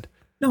just said.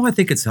 No, I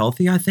think it's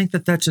healthy. I think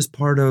that that's just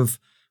part of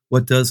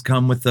what does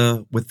come with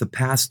the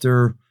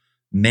pastor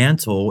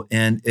mantle.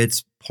 And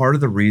it's part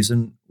of the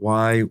reason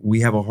why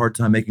we have a hard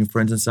time making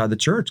friends inside the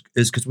church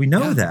is because we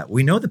know that.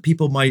 We know that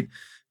people might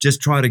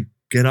just try to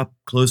get up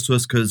close to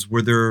us because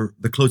we're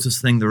the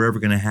closest thing they're ever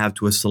going to have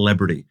to a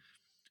celebrity.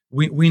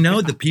 We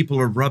know that people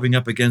are rubbing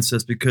up against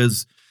us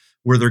because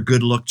we're their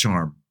good look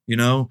charm. You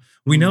know,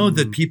 we know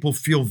that people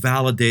feel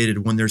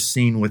validated when they're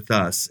seen with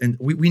us. And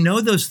we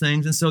know those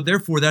things. And so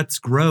therefore that's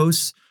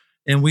gross.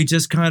 And we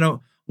just kind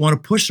of want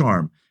to push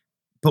arm.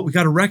 But we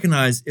got to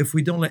recognize if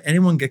we don't let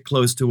anyone get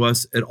close to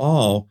us at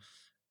all,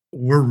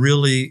 we're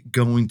really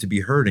going to be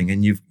hurting.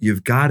 And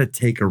you've got to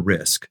take a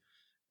risk.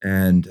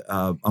 And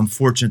I'm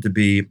fortunate to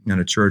be in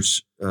a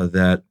church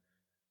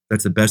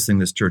that's the best thing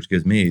this church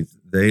gives me.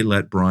 They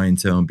let Brian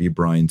Tome be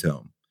Brian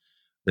Tome.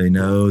 They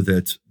know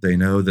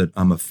that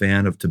I'm a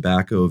fan of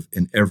tobacco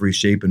in every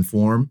shape and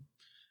form.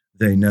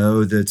 They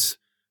know that,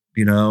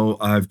 you know,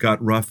 I've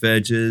got rough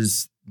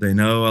edges. They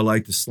know I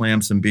like to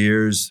slam some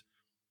beers.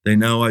 They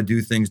know I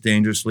do things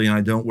dangerously and I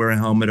don't wear a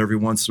helmet every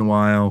once in a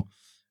while.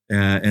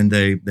 And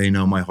they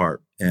know my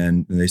heart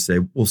and they say,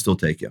 we'll still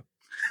take you.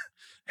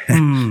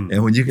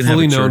 And when you can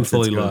fully have a known, church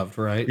fully that's loved,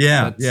 right?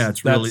 Yeah.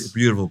 It's really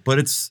beautiful, but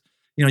it's,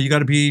 you know, you got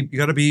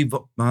to be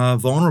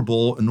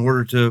vulnerable in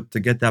order to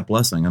get that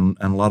blessing. And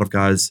a lot of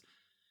guys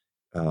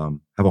have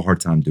a hard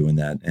time doing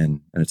that.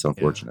 And it's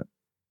unfortunate.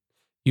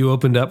 You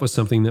opened up with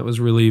something that was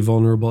really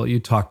vulnerable. You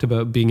talked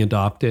about being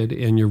adopted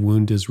and your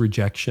wound is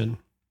rejection.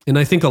 And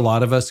I think a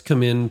lot of us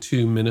come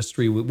into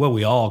ministry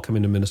we all come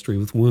into ministry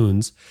with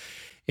wounds.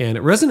 And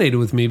it resonated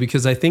with me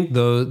because I think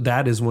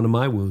that is one of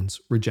my wounds,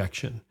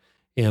 rejection.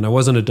 And I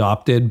wasn't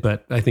adopted,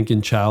 but I think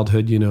in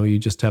childhood, you know, you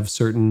just have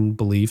certain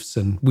beliefs.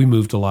 And we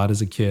moved a lot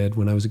as a kid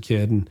when I was a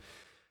kid. And,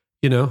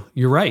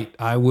 You're right.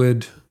 I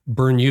would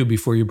burn you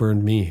before you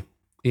burned me.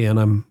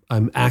 And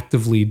I'm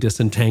actively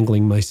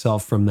disentangling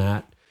myself from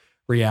that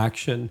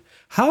reaction.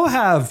 How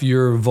have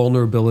your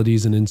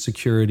vulnerabilities and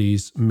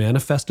insecurities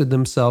manifested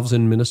themselves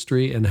in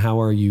ministry, and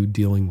how are you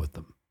dealing with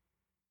them?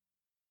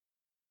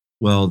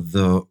 Well,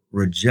 the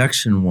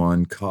rejection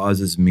one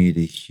causes me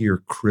to hear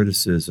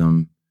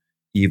criticism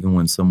even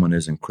when someone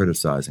isn't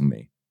criticizing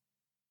me.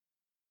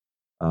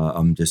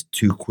 I'm just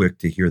too quick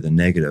to hear the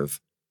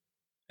negative,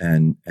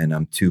 and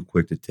I'm too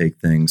quick to take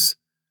things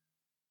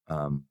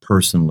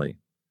personally.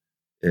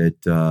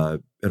 It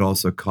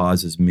also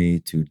causes me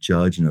to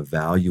judge and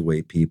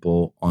evaluate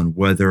people on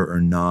whether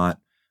or not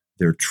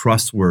they're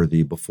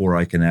trustworthy before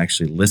I can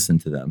actually listen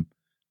to them.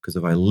 Because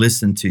if I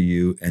listen to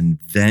you and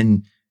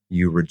then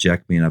you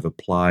reject me and I've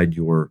applied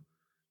your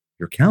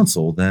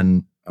counsel,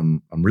 then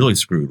I'm really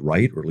screwed,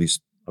 right?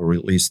 Or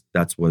at least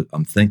that's what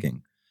I'm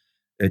thinking.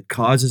 It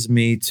causes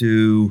me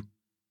to.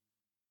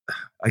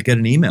 I get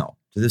an email.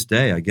 To this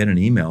day, I get an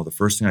email. The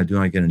first thing I do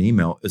when I get an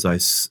email is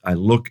I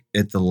look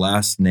at the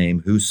last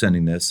name, who's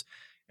sending this,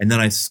 and then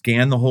I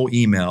scan the whole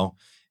email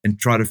and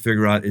try to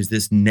figure out, is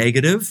this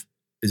negative?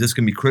 Is this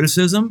going to be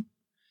criticism?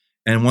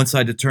 And once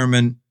I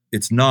determine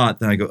it's not,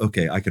 then I go,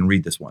 okay, I can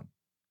read this one.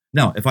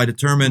 Now, if I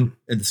determine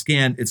in the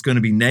scan it's going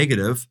to be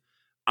negative,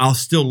 I'll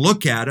still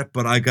look at it,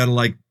 but I got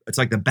to it's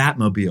like the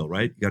Batmobile,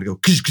 right? You got to go,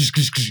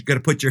 you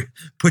got to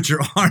put your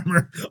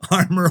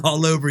armor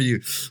all over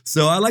you.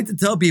 So I like to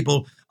tell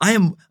people I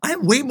am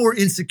way more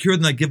insecure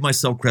than I give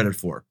myself credit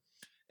for.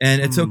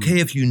 And it's okay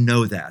if you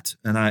know that.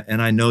 And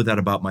I know that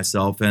about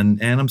myself,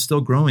 and I'm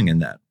still growing in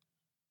that.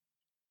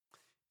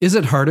 Is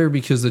it harder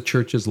because the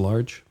church is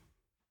large?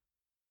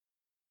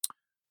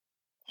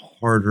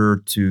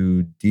 Harder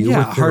to deal with?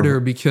 Yeah, harder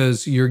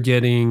because you're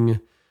getting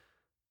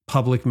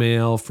public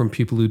mail from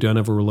people who don't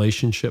have a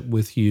relationship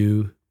with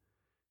you.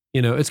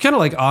 It's kind of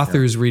like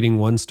authors reading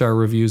 1-star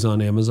reviews on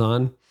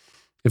Amazon.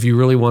 If you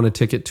really want a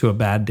ticket to a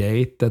bad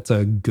day, that's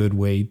a good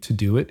way to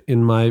do it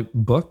in my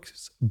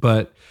books.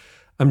 But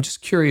I'm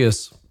just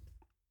curious,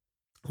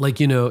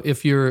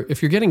 if you're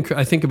getting,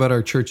 I think about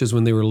our churches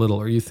when they were little,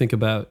 or you think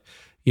about,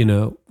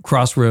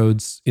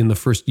 Crossroads in the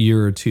first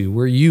year or two,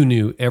 where you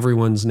knew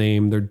everyone's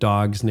name, their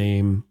dog's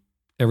name,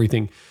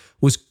 everything.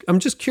 I'm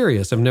just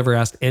curious. I've never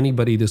asked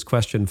anybody this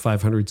question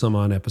 500 some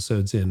odd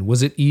episodes in.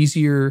 Was it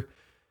easier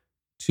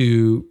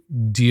to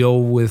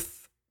deal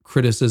with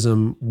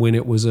criticism when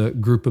it was a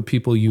group of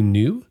people you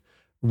knew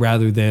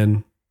rather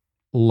than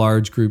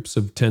large groups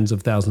of tens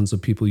of thousands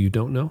of people you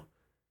don't know?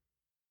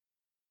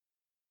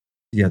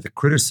 Yeah, the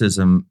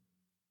criticism,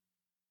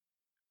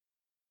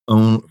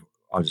 I'll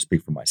just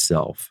speak for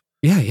myself.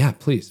 Yeah,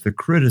 please. The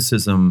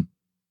criticism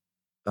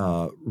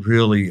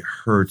really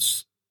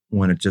hurts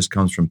when it just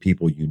comes from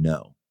people you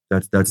know.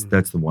 That's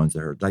the ones that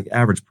hurt. Like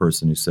average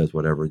person who says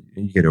whatever,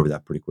 you get over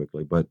that pretty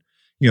quickly. But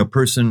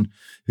person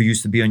who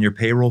used to be on your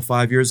payroll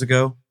 5 years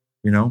ago,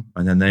 and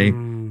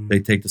then they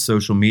take to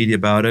social media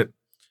about it.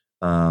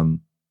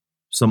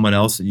 Someone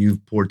else that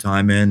you've poured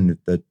time in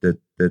that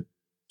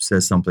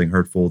says something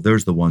hurtful.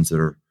 There's the ones that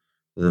are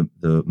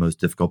the most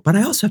difficult. But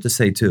I also have to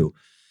say too,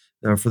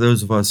 for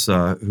those of us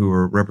who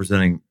are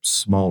representing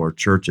smaller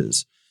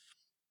churches,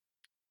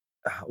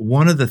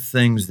 one of the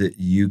things that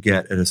you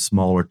get at a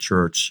smaller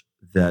church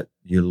that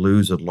you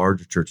lose at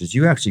larger churches,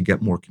 you actually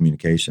get more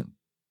communication.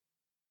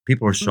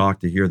 People are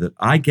shocked to hear that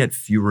I get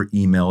fewer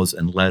emails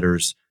and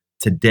letters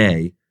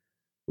today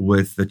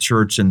with the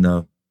church in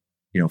the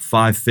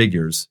 5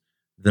 figures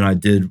than I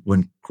did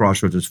when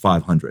Crossroads was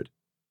 500.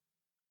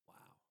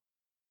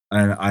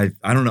 And I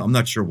don't know. I'm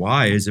not sure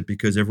why. Is it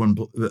because everyone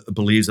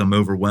believes I'm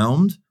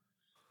overwhelmed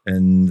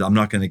and I'm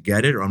not going to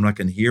get it or I'm not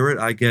going to hear it?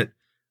 I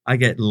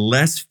get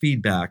less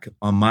feedback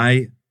on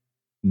my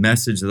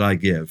message that I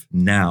give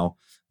now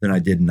than I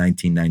did in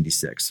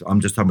 1996.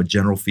 I'm just talking about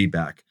general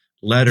feedback,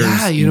 letters.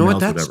 Yeah, you know emails, what?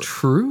 That's whatever.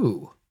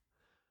 true.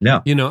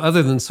 Yeah.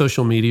 Other than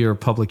social media or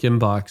public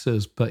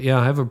inboxes, but yeah,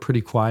 I have a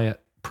pretty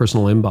quiet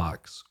personal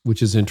inbox,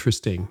 which is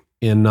interesting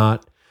and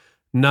not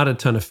a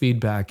ton of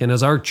feedback. And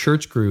as our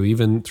church grew,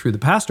 even through the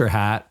pastor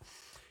hat,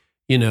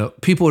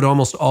 people would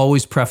almost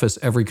always preface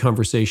every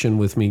conversation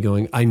with me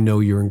going, I know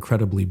you're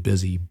incredibly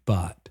busy,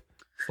 but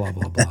blah,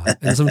 blah, blah.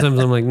 And sometimes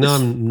I'm like, no,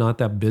 I'm not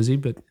that busy,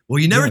 but. Well,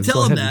 you never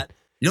tell them that.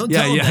 You don't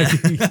tell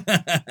them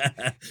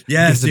that.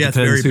 yes,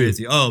 very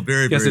busy. Oh,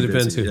 very, guess very it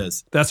depends busy. Who.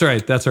 Yes. That's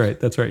right.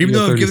 Even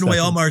though I've given away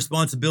all my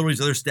responsibilities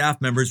to other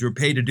staff members who are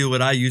paid to do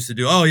what I used to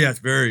do. Oh, yes,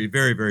 very,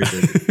 very, very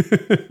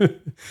busy.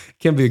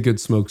 Can be a good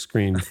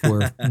smokescreen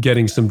for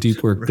getting some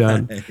deep work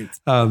done.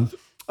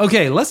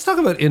 Okay, let's talk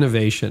about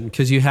innovation,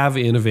 because you have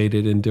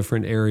innovated in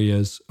different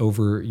areas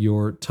over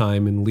your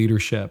time in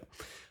leadership.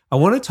 I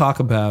want to talk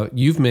about,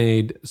 you've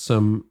made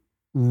some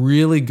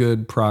really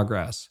good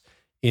progress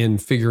in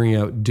figuring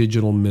out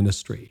digital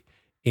ministry.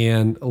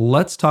 And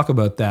let's talk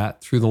about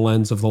that through the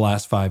lens of the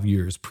last 5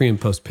 years, pre and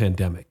post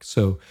pandemic.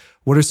 So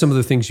what are some of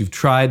the things you've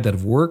tried that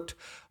have worked?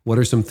 What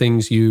are some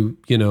things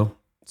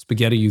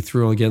spaghetti you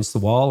threw against the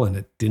wall and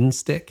it didn't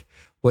stick?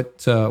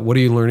 What are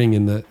you learning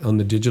on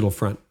the digital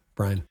front,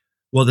 Brian?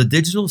 Well, the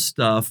digital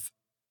stuff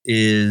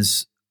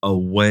is a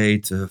way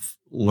to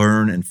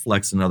learn and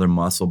flex another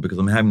muscle because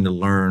I'm having to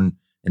learn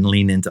and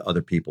lean into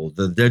other people.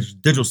 The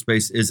digital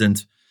space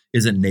isn't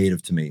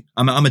native to me.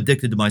 I'm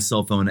addicted to my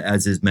cell phone,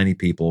 as is many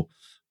people,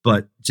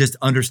 but just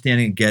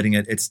understanding and getting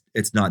it,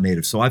 it's not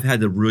native. So I've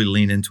had to really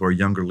lean into our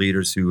younger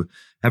leaders who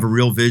have a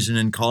real vision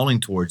and calling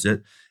towards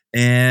it,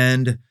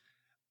 and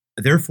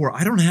therefore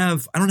I don't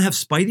have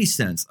spidey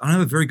sense. I don't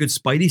have a very good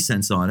spidey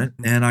sense on it,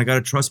 and I got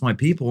to trust my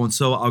people. And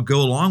so I'll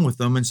go along with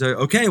them and say,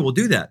 okay, we'll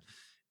do that.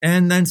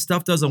 And then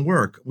stuff doesn't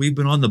work. We've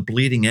been on the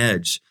bleeding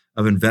edge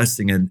of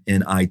investing in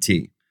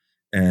IT,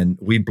 and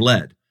we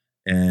bled,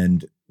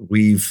 and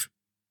we've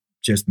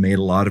just made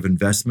a lot of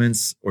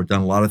investments or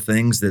done a lot of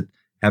things that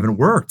haven't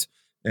worked.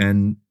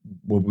 And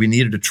we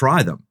needed to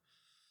try them.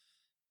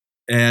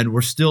 And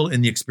we're still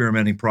in the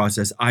experimenting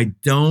process. I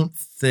don't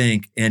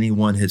think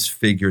anyone has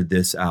figured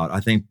this out. I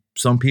think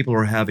some people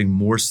are having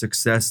more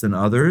success than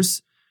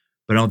others,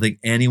 but I don't think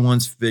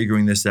anyone's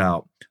figuring this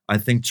out. I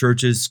think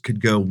churches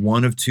could go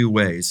one of two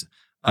ways.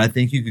 I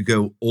think you could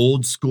go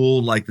old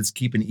school, like let's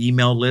keep an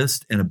email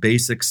list and a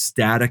basic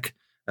static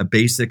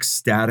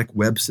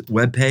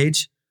web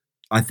page.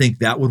 I think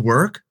that would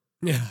work.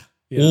 Yeah.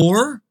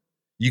 Or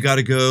you got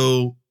to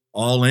go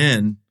all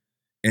in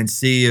and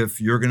see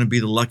if you're going to be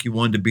the lucky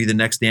one to be the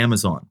next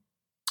Amazon.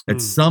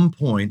 At some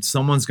point,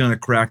 someone's going to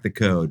crack the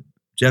code.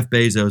 Jeff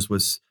Bezos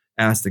was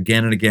asked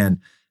again and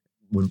again,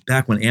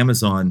 back when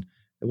Amazon,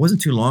 it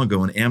wasn't too long ago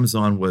when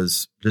Amazon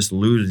was just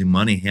losing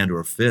money hand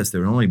over fist. They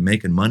were only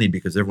making money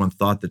because everyone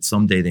thought that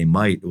someday they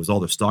might. It was all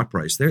their stock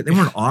price. They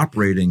weren't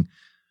operating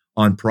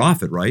on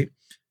profit, right?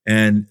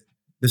 And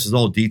this is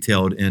all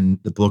detailed in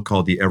the book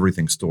called The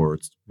Everything Store.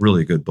 It's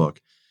really a good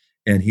book.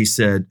 And he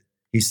said,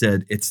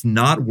 it's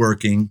not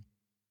working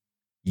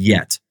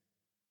yet.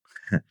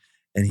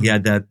 And he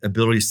had that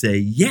ability to say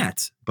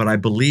yet, but I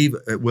believe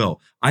it will.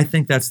 I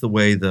think that's the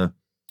way the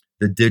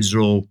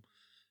digital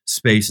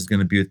space is going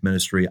to be with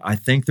ministry. I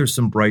think there's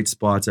some bright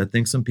spots. I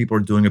think some people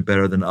are doing it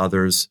better than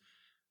others,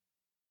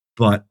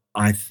 but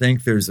I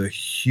think there's a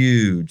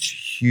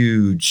huge,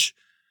 huge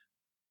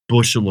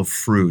bushel of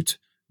fruit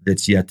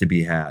that's yet to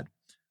be had.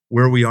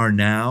 Where we are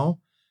now,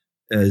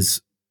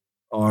 as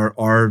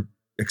our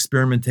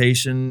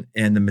experimentation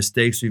and the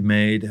mistakes we've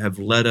made have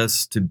led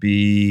us to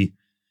be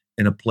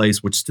in a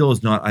place which still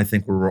is not, I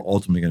think, where we're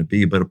ultimately going to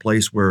be, but a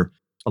place where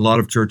a lot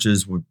of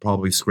churches would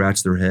probably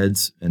scratch their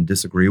heads and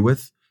disagree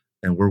with,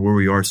 and we're where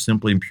we are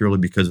simply and purely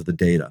because of the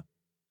data.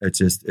 It's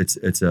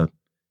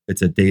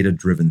a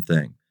data-driven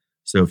thing.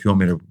 So if you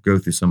want me to go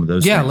through some of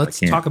those, yeah, let's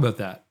talk about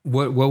that.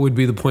 What would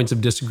be the points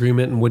of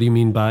disagreement, and what do you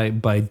mean by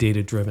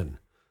data-driven?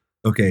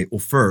 Okay, well,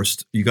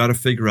 first, you got to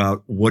figure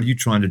out what are you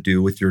trying to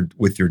do with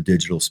your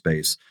digital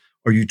space.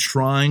 Are you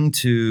trying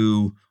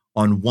to,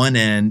 on one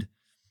end,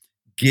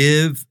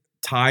 give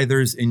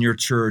tithers in your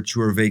church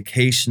who are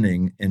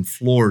vacationing in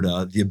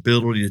Florida the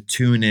ability to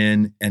tune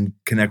in and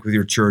connect with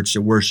your church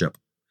at worship?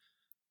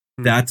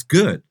 That's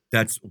good.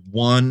 That's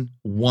one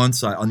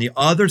side. On the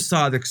other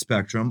side of the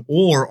spectrum,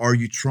 or are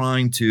you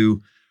trying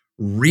to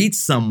reach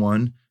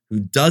someone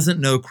who doesn't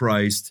know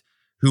Christ,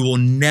 who will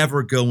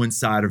never go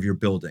inside of your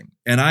building?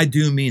 And I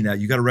do mean that.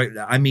 You got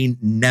to I mean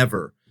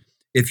never.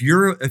 If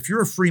you're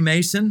a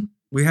Freemason,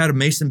 we had a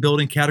Mason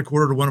building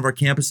cataquarter to one of our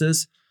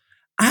campuses.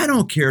 I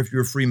don't care if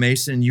you're a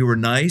Freemason and you were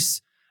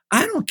nice.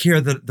 I don't care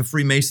that the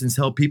Freemasons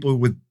help people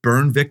with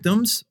burn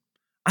victims.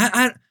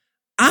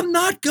 I'm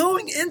not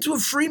going into a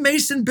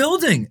Freemason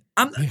building.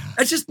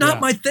 That's just not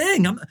my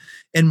thing.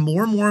 And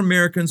more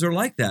Americans are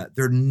like that.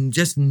 They're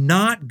just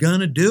not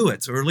gonna do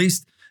it, or at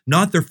least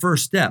not their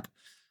first step.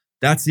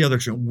 That's the other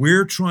extreme.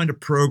 We're trying to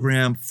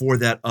program for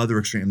that other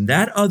extreme.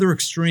 That other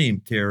extreme,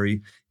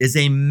 Terry, is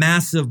a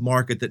massive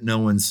market that no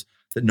one's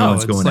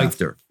going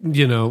after.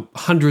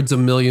 Hundreds of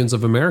millions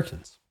of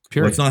Americans.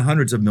 Period. Well, it's not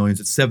hundreds of millions.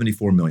 It's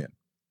 74 million.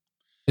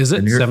 Is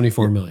it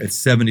 74 million? It's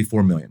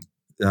 74 million.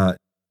 Let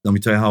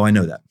me tell you how I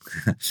know that.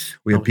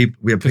 We have people.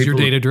 Because you're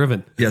data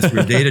driven. Yes,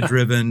 we're data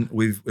driven.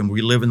 We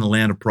live in the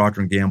land of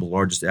Procter & Gamble,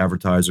 largest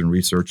advertiser and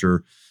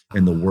researcher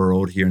in the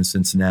world here in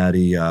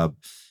Cincinnati.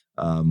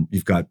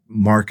 You've got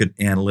market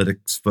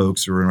analytics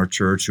folks who are in our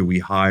church who we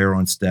hire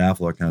on staff,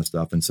 all that kind of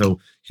stuff. And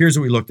so here's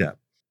what we looked at.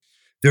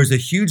 There's a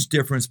huge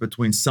difference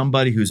between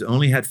somebody who's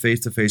only had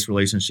face-to-face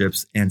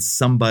relationships and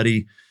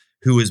somebody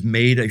who has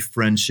made a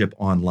friendship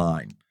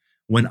online.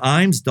 When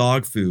Iams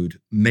Dog Food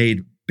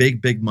made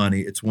big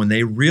money, it's when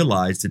they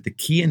realized that the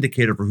key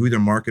indicator for who their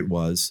market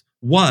was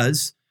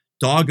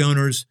dog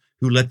owners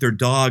who let their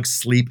dogs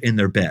sleep in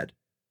their bed.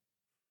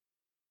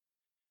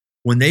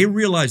 When they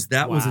realized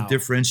that was a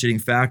differentiating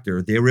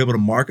factor, they were able to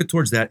market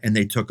towards that, and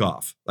they took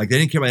off. Like, they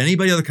didn't care about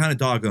anybody other kind of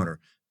dog owner.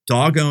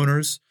 Dog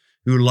owners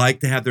who like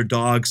to have their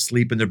dogs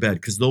sleep in their bed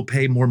because they'll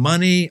pay more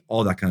money,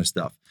 all that kind of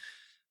stuff.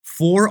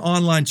 For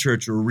online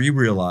church, we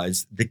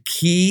realized the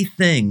key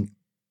thing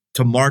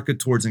to market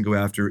towards and go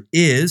after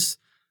is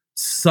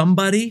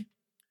somebody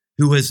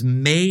who has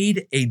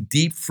made a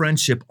deep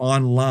friendship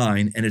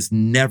online and has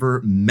never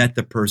met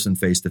the person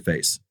face to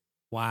face.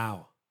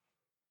 Wow.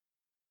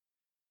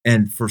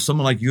 And for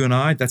someone like you and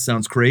I, that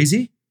sounds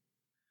crazy.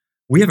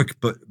 We have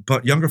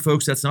but younger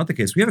folks, that's not the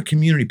case. We have a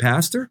community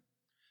pastor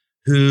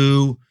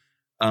who,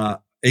 one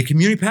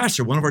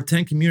of our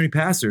 10 community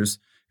pastors,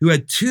 who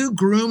had 2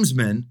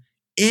 groomsmen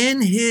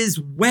in his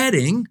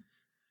wedding,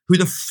 who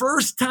the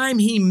first time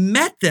he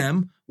met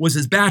them was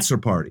his bachelor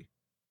party.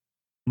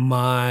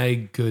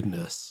 My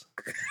goodness.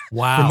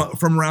 Wow.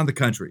 From around the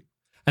country.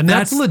 And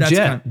that's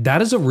legit.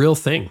 That is a real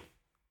thing.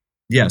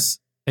 Yes.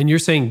 And you're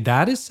saying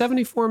that is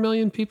 74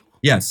 million people?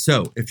 Yes.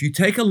 So if you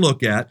take a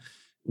look at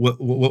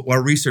what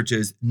our research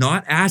is,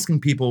 not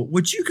asking people,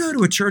 would you go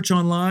to a church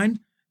online?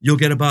 You'll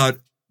get about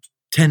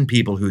 10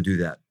 people who do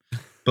that.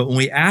 But when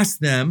we ask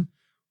them,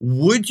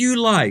 would you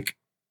like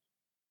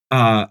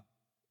a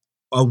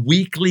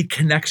weekly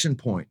connection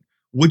point?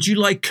 Would you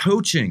like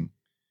coaching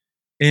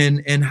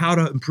in how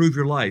to improve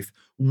your life?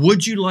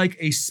 Would you like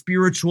a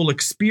spiritual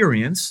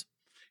experience?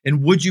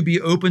 And would you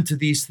be open to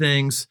these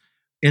things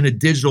in a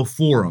digital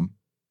forum?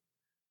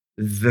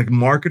 The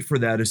market for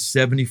that is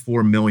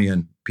 74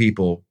 million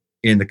people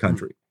in the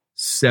country.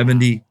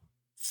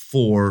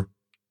 74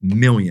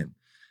 million.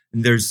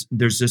 And there's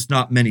just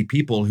not many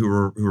people who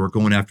are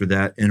going after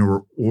that and who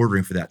are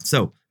ordering for that.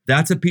 So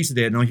that's a piece of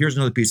data. Now here's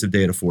another piece of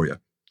data for you.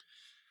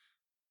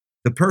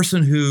 The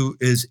person who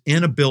is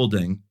in a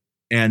building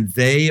and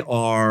they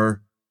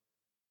are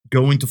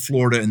going to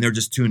Florida and they're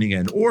just tuning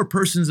in, or a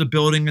person's a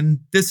building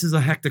and this is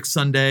a hectic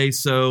Sunday,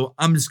 so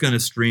I'm just going to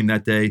stream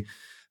that day.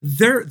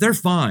 They're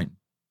fine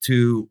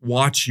to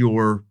watch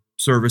your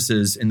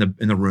services in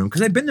the room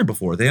because they've been there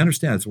before. They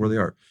understand it's where they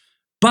are.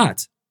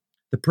 But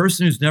the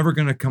person who's never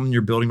going to come in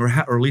your building, or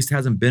at least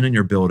hasn't been in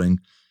your building,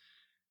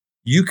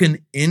 you can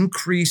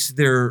increase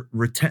the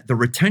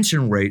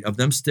retention rate of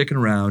them sticking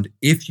around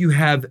if you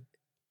have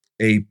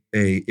a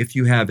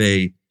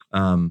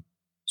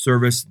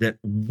service that,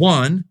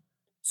 one,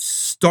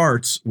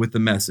 starts with the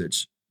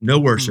message. No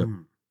worship.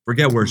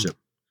 Forget worship.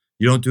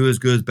 You don't do as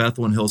good as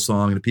Bethel and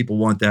Hillsong, and if people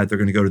want that, they're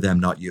going to go to them,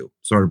 not you.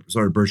 Sorry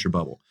to burst your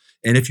bubble.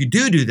 And if you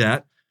do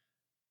that,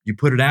 you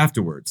put it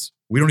afterwards.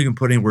 We don't even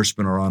put any worship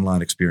in our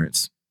online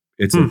experience.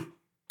 It's a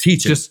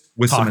teaching just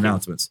with talking, some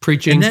announcements.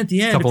 Preaching, and then at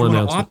the end, if you want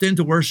to opt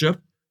into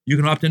worship, you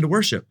can opt into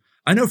worship.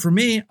 I know for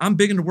me, I'm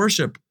big into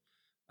worship.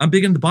 I'm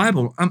big into the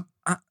Bible. I'm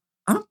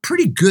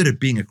pretty good at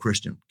being a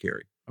Christian,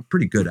 Carrie. I'm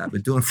pretty good at it. I've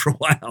been doing it for a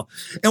while.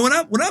 And when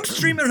I'm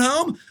streaming at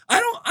home, I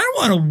don't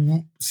want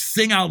to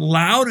sing out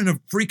loud in a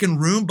freaking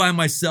room by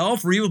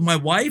myself or even with my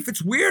wife.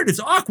 It's weird. It's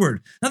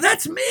awkward. Now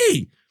that's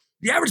me.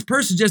 The average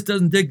person just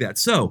doesn't dig that.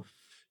 So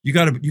you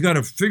got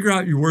to figure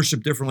out your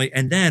worship differently.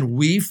 And then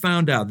we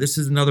found out, this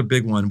is another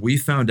big one. We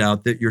found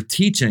out that your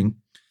teaching,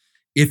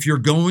 if you're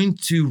going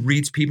to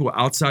reach people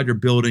outside your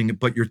building,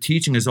 but your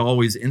teaching is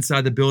always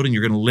inside the building,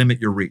 you're going to limit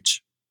your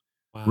reach.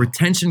 Wow.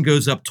 Retention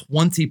goes up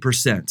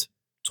 20%.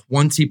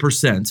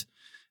 20%.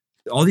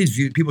 All these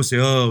people say,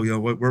 "Oh,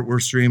 we're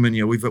streaming.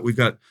 We've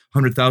got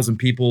 100,000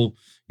 people,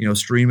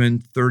 streaming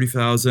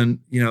 30,000."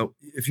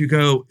 If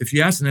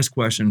you ask the next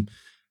question,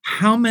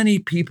 how many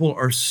people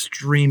are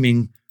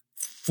streaming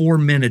 4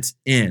 minutes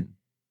in?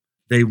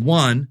 They,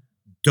 one,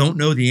 don't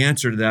know the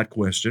answer to that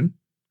question,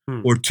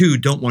 or two,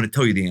 don't want to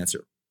tell you the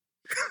answer.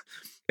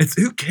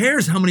 Who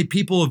cares how many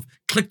people have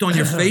clicked on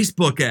your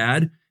Facebook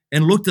ad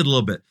and looked at it a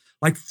little bit?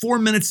 Like 4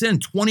 minutes in,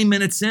 20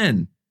 minutes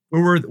in.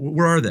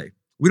 Where are they?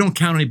 We don't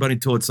count anybody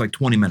until it's like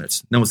 20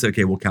 minutes. Then we'll say,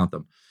 okay, we'll count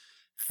them.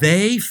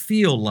 They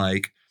feel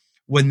like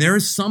when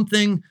there's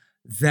something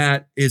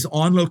that is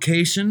on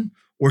location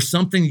or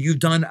something you've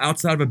done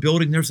outside of a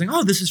building, they're saying,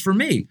 oh, this is for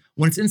me.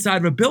 When it's inside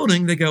of a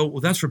building, they go,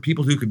 well, that's for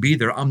people who could be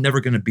there. I'm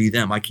never going to be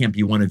them. I can't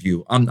be one of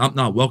you. I'm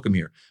not welcome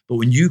here. But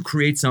when you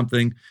create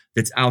something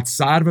that's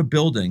outside of a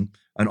building,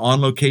 an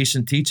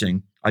on-location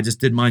teaching, I just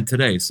did mine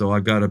today. So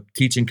I've got a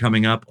teaching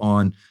coming up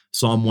on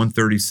Psalm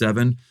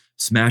 137,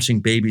 smashing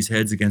babies'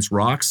 heads against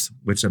rocks,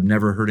 which I've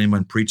never heard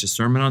anyone preach a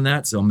sermon on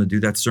that. So I'm going to do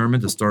that sermon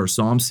to start a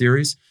Psalm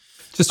series.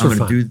 Just for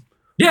fun.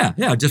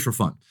 Yeah, just for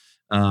fun.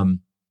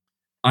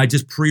 I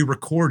just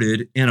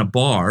pre-recorded in a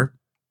bar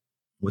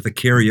with a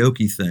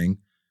karaoke thing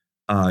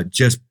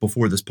just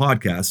before this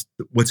podcast,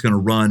 what's going to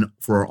run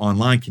for our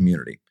online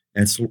community.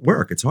 And it's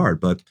work. It's hard,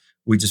 but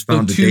we just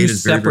found the data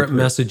is very, separate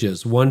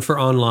messages, one for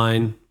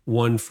online,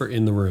 one for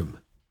in the room.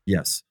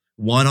 Yes.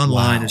 One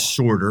online is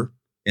shorter.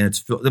 And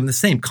it's the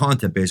same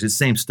content base, it's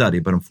the same study,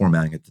 but I'm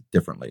formatting it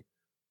differently.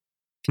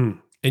 And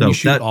so you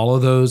shoot all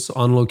of those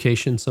on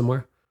location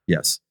somewhere?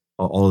 Yes,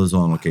 all of those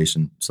on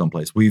location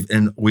someplace. We've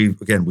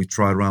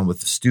tried around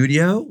with the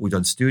studio. We've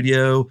done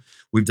studio.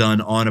 We've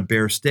done on a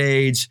bare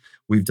stage.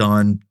 We've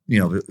done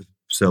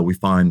so we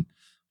find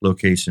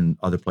location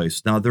other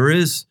places. Now there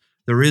is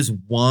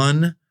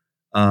one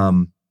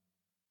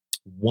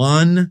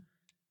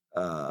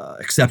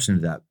exception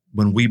to that.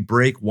 When we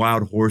break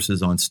wild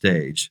horses on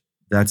stage,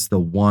 that's the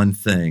one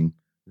thing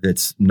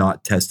that's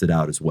not tested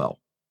out as well.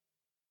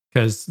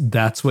 Because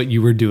that's what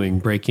you were doing,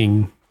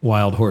 breaking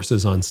wild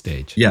horses on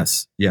stage.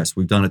 Yes.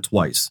 We've done it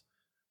twice.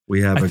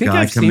 We have I think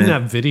I've seen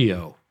that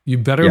video. You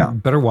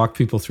better walk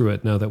people through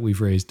it now that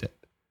we've raised it.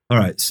 All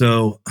right.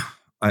 So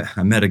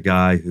I met a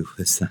guy who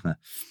is,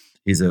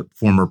 he's a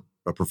former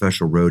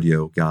professional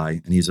rodeo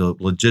guy, and he's a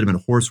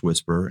legitimate horse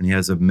whisperer, and he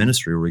has a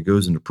ministry where he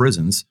goes into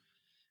prisons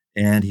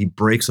and he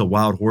breaks a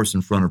wild horse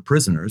in front of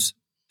prisoners.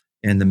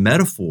 And the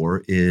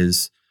metaphor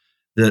is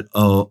that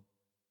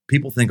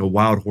people think a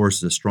wild horse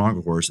is a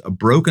stronger horse. A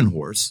broken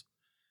horse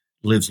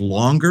lives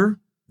longer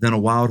than a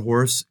wild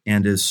horse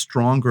and is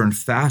stronger and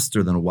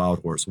faster than a wild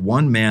horse.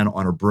 One man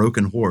on a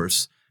broken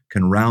horse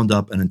can round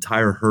up an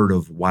entire herd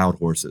of wild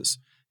horses.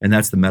 And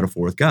that's the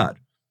metaphor with God.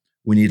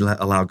 We need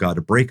to allow God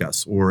to break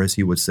us, or as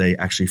he would say,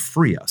 actually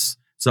free us.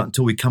 So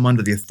until we come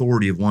under the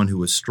authority of one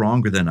who is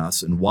stronger than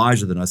us and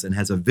wiser than us and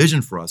has a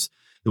vision for us,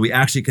 that we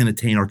actually can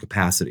attain our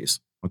capacities.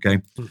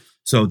 Okay.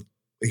 So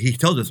he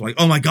told us, like,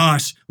 oh my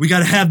gosh, we got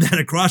to have that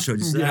at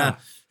Crossroads.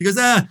 He goes,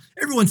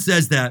 everyone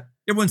says that.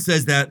 Everyone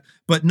says that,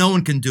 but no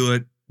one can do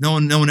it. No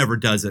one ever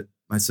does it.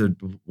 I said,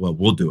 well,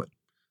 we'll do it.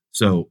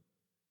 So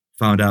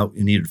found out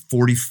you needed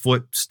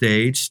 40-foot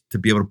stage to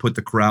be able to put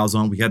the corrals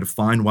on. We had to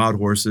find wild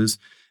horses.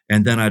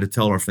 And then I had to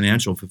tell our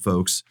financial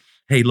folks,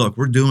 hey, look,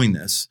 we're doing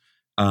this.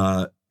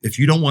 If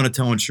you don't want to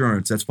tell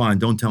insurance, that's fine.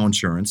 Don't tell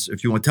insurance.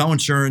 If you want to tell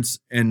insurance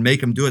and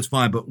make them do it, it's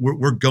fine. But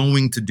we're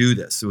going to do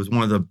this. It was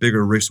one of the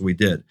bigger risks we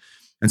did.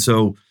 And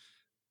so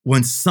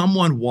when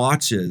someone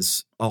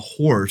watches a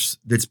horse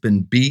that's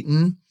been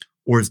beaten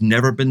or has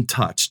never been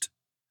touched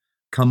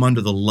come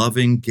under the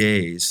loving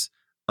gaze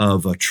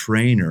of a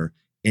trainer,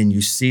 and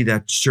you see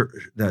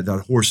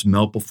that horse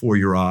melt before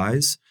your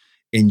eyes,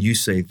 and you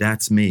say,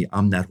 that's me,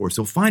 I'm that horse.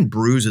 He'll find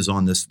bruises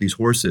on these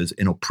horses,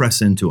 and he'll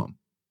press into them.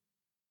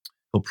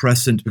 He'll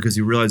press into, because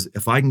he realizes,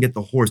 if I can get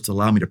the horse to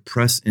allow me to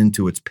press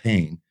into its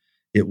pain,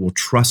 it will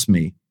trust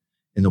me,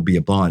 and there'll be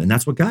a bond. And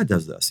that's what God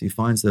does to us. He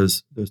finds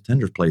those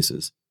tender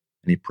places,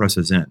 and he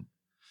presses in.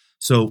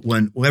 So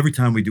every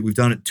time we do, we've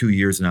done it 2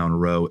 years now in a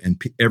row, and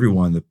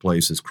everyone in the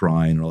place is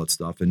crying and all that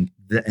stuff. And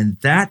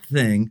that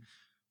thing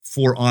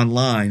for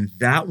online,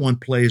 that one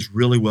plays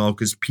really well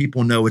because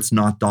people know it's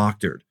not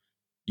doctored.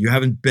 You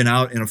haven't been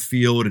out in a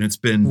field and it's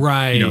been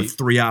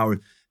 3 hours.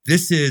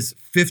 This is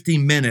 50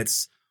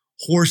 minutes,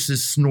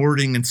 horses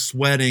snorting and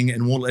sweating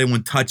and won't let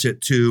anyone touch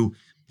it, to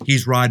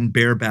he's riding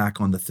bareback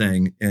on the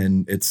thing,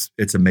 and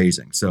it's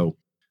amazing. So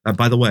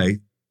by the way,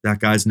 that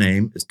guy's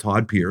name is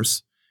Todd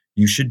Pierce.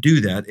 You should do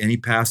that. Any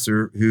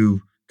pastor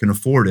who can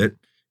afford it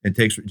and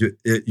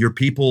your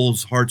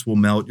people's hearts will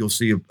melt. You'll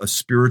see a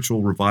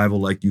spiritual revival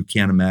like you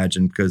can't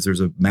imagine, because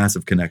there's a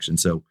massive connection.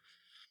 So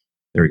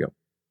there you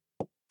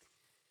go.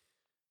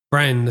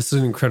 Brian, this is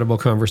an incredible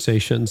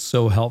conversation.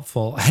 So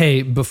helpful.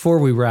 Hey, before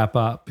we wrap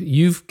up,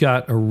 you've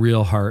got a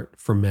real heart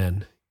for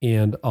men,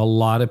 and a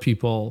lot of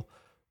people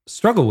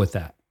struggle with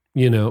that.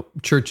 You know,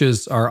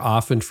 churches are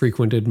often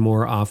frequented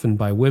more often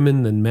by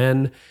women than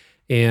men.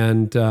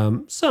 And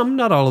some,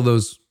 not all of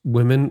those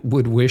women,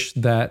 would wish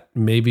that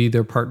maybe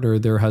their partner,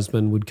 their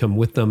husband, would come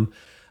with them.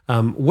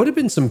 What have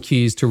been some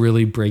keys to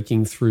really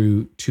breaking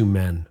through to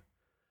men?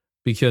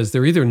 Because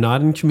they're either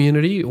not in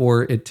community,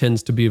 or it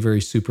tends to be a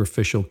very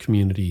superficial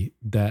community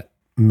that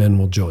men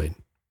will join.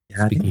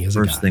 Yeah, I think the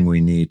first thing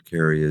we need,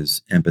 Carrie,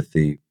 is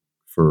empathy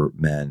for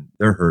men.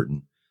 They're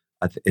hurting.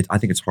 I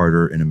think it's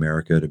harder in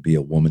America to be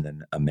a woman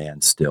than a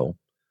man still.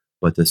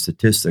 But the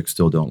statistics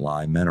still don't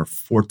lie. Men are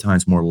 4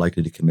 times more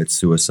likely to commit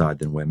suicide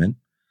than women.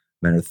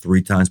 Men are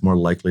 3 times more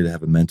likely to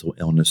have a mental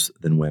illness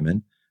than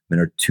women. Men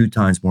are 2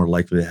 times more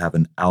likely to have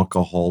an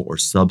alcohol or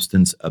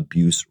substance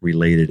abuse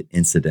related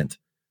incident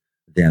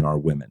than are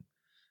women.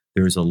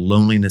 There's a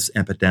loneliness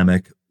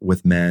epidemic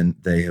with men.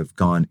 They have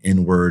gone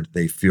inward.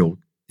 They feel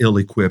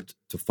ill-equipped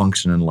to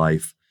function in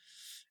life,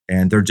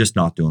 and they're just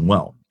not doing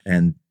well.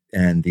 And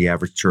the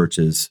average church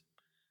is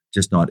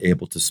just not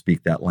able to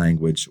speak that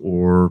language,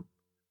 or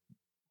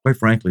quite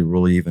frankly,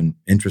 really even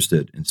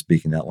interested in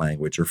speaking that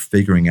language or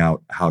figuring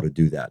out how to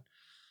do that.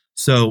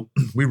 So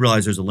we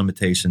realize there's a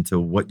limitation to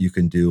what you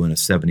can do in a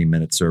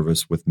 70-minute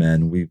service with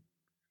men.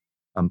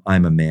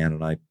 I'm a man,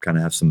 and I kind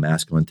of have some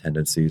masculine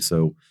tendencies.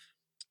 So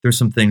there's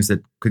some things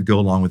that could go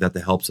along with that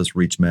helps us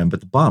reach men. But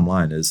the bottom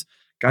line is,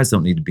 guys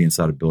don't need to be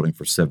inside a building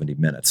for 70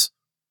 minutes.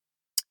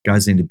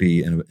 Guys need to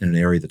be in an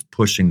area that's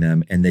pushing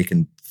them, and they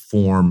can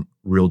form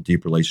real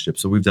deep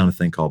relationships. So we've done a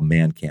thing called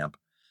Man Camp.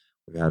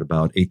 We've had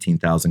about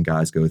 18,000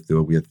 guys go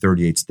through it. We had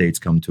 38 states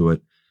come to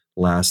it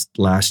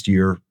last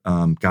year.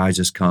 Guys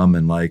just come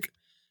and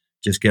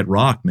just get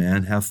rocked,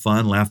 man. Have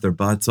fun, laugh their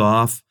butts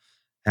off,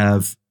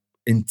 have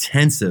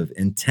intensive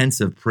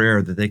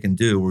prayer that they can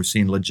do. We're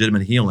seeing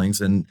legitimate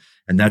healings, and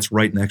that's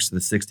right next to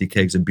the 60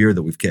 kegs of beer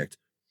that we've kicked.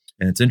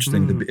 And it's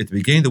interesting. At the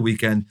beginning of the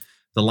weekend,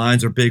 the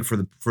lines are big for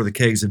the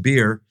kegs of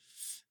beer,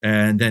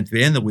 and then to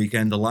the end of the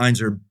weekend, the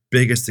lines are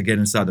biggest to get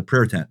inside the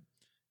prayer tent.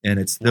 And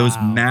it's those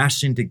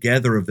mashing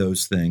together of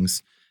those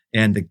things,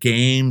 and the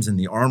games and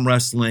the arm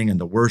wrestling and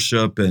the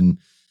worship. And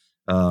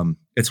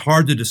it's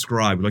hard to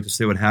describe. We like to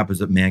say what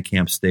happens at Man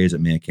Camp stays at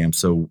Man Camp.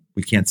 So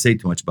we can't say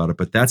too much about it,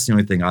 but that's the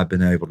only thing I've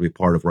been able to be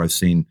part of where I've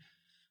seen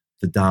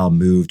the dial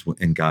moved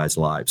in guys'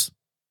 lives.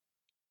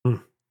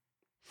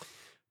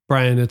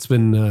 Brian, it's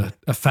been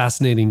a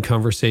fascinating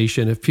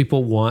conversation. If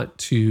people want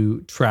to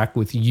track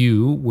with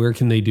you, where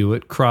can they do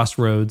it?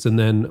 Crossroads, and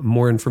then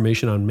more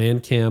information on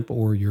Man Camp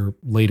or your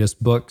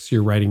latest books,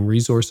 your writing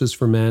resources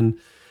for men.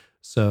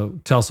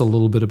 So tell us a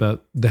little bit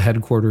about the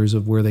headquarters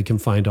of where they can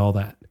find all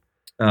that.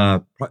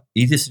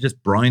 Easiest is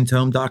just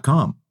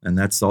briantome.com. And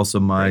that's also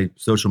my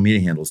social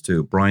media handles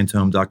too.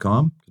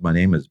 briantome.com. My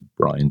name is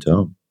Brian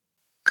Tome.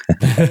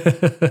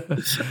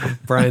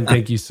 Brian,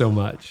 thank you so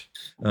much.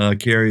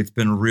 Carrie, it's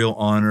been a real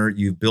honor.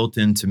 You've built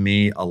into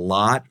me a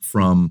lot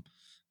from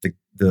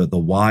the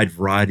wide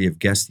variety of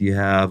guests you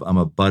have. I'm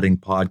a budding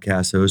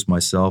podcast host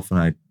myself, and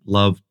I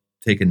love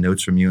taking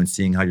notes from you and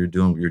seeing how you're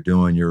doing what you're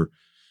doing. You're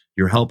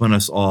helping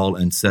us all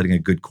and setting a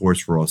good course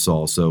for us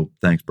all. So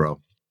thanks,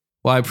 bro.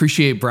 Well, I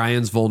appreciate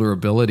Brian's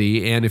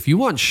vulnerability. And if you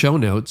want show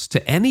notes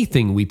to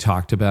anything we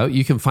talked about,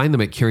 you can find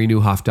them at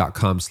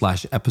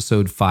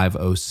carrieniehoff.com/episode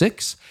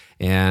 506.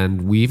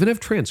 And we even have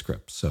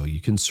transcripts, so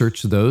you can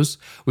search those.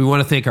 We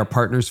want to thank our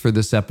partners for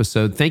this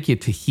episode. Thank you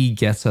to He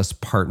Gets Us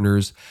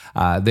Partners.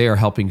 They are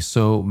helping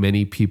so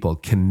many people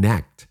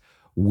connect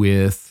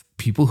with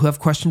people who have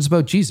questions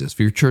about Jesus. If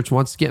your church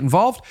wants to get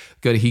involved,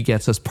 go to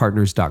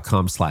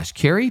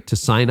hegetsuspартners.com/Carrie to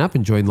sign up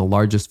and join the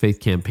largest faith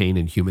campaign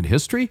in human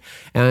history.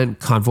 And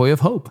Convoy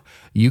of Hope.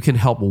 You can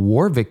help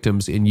war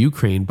victims in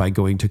Ukraine by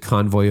going to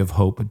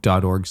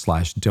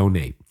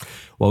convoyofhope.org/donate.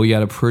 Well, we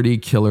got a pretty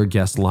killer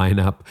guest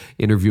lineup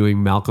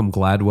interviewing Malcolm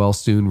Gladwell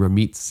soon.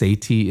 Ramit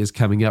Sethi is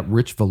coming up.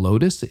 Rich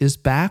Velotis is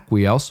back.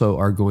 We also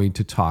are going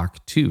to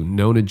talk to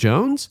Nona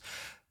Jones,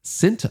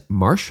 Sint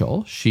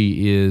Marshall.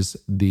 She is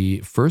the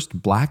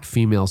first Black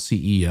female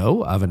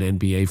CEO of an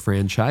NBA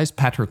franchise,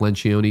 Patrick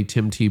Lencioni,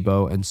 Tim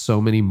Tebow, and so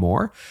many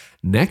more.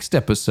 Next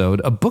episode,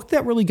 a book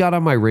that really got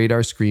on my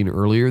radar screen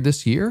earlier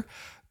this year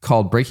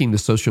called Breaking the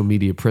Social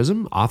Media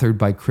Prism, authored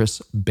by Chris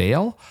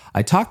Bale.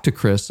 I talked to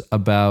Chris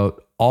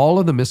about all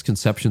of the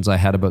misconceptions I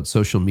had about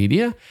social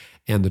media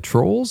and the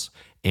trolls,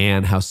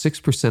 and how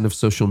 6% of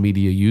social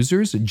media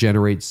users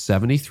generate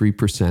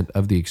 73%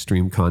 of the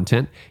extreme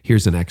content.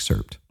 Here's an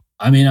excerpt.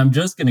 I mean, I'm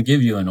just going to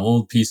give you an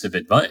old piece of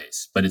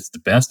advice, but it's the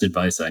best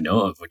advice I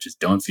know of, which is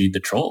don't feed the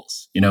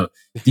trolls. You know,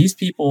 these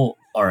people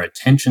are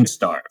attention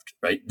starved,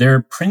 right?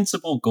 Their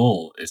principal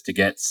goal is to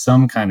get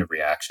some kind of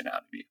reaction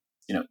out of you.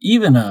 You know,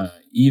 even a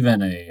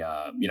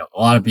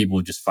lot of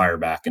people just fire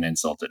back and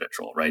insult at a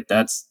troll, right?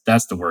 That's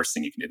the worst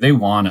thing you can do. They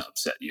want to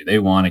upset you. They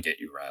want to get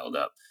you riled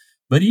up.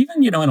 But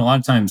even, and a lot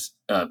of times,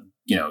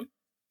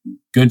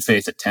 good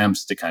faith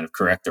attempts to kind of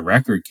correct the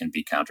record can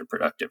be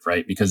counterproductive,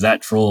 right? Because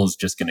that troll is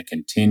just going to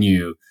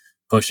continue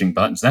pushing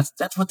buttons.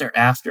 That's what they're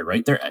after,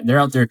 right? They're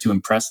out there to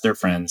impress their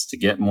friends, to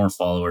get more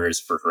followers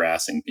for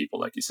harassing people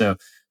like you. So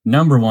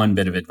number one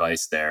bit of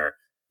advice there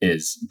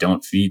is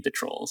don't feed the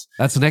trolls.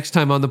 That's next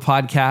time on the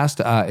podcast.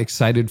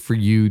 Excited for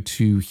you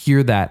to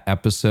hear that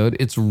episode.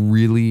 It's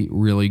really,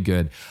 really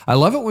good. I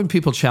love it when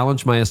people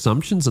challenge my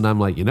assumptions and I'm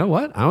like, you know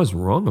what? I was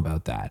wrong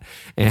about that.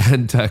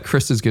 And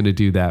Chris is going to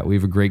do that. We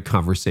have a great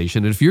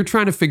conversation. And if you're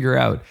trying to figure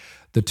out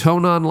the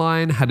tone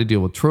online, how to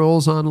deal with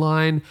trolls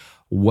online,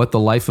 what the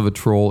life of a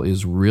troll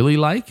is really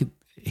like,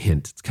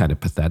 hint, it's kind of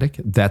pathetic.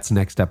 That's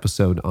next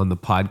episode on the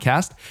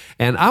podcast.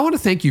 And I want to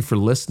thank you for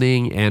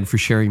listening and for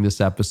sharing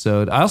this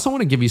episode. I also want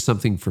to give you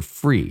something for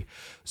free.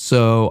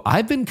 So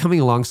I've been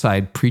coming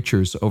alongside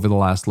preachers over the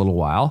last little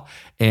while.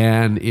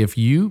 And if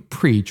you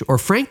preach, or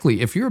frankly,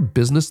 if you're a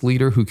business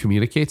leader who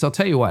communicates, I'll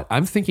tell you what,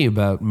 I'm thinking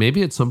about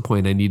maybe at some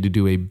point I need to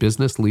do a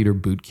business leader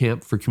boot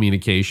camp for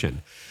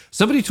communication.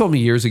 Somebody told me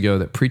years ago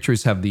that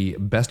preachers have the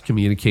best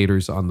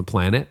communicators on the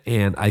planet.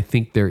 And I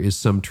think there is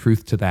some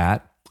truth to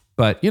that.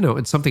 But,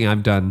 it's something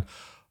I've done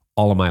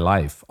all of my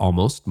life,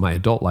 almost my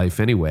adult life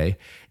anyway.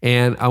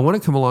 And I want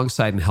to come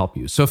alongside and help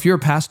you. So if you're a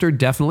pastor,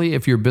 definitely.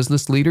 If you're a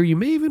business leader, you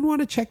may even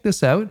want to check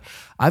this out.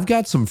 I've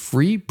got some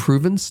free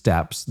proven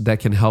steps that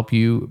can help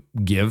you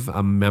give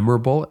a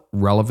memorable,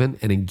 relevant,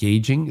 and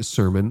engaging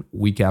sermon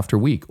week after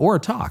week, or a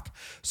talk.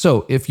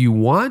 So if you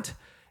want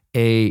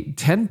a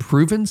 10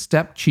 proven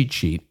step cheat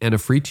sheet and a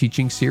free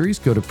teaching series,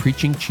 go to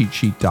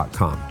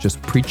preachingcheatsheet.com.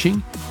 Just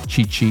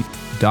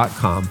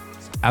preachingcheatsheet.com.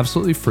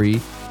 Absolutely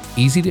free,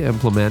 easy to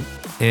implement,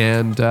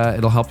 and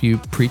it'll help you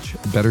preach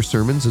better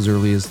sermons as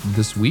early as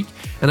this week.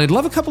 And I'd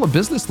love a couple of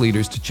business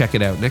leaders to check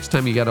it out. Next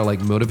time you got to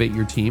motivate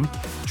your team,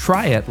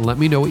 try it and let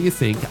me know what you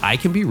think. I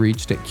can be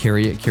reached at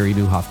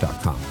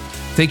carrie@carrieniehoff.com.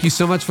 Thank you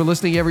so much for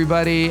listening,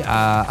 everybody.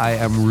 I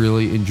am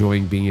really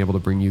enjoying being able to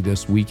bring you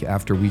this week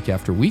after week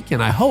after week,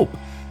 and I hope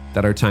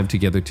that our time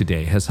together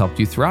today has helped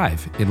you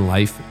thrive in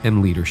life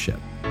and leadership.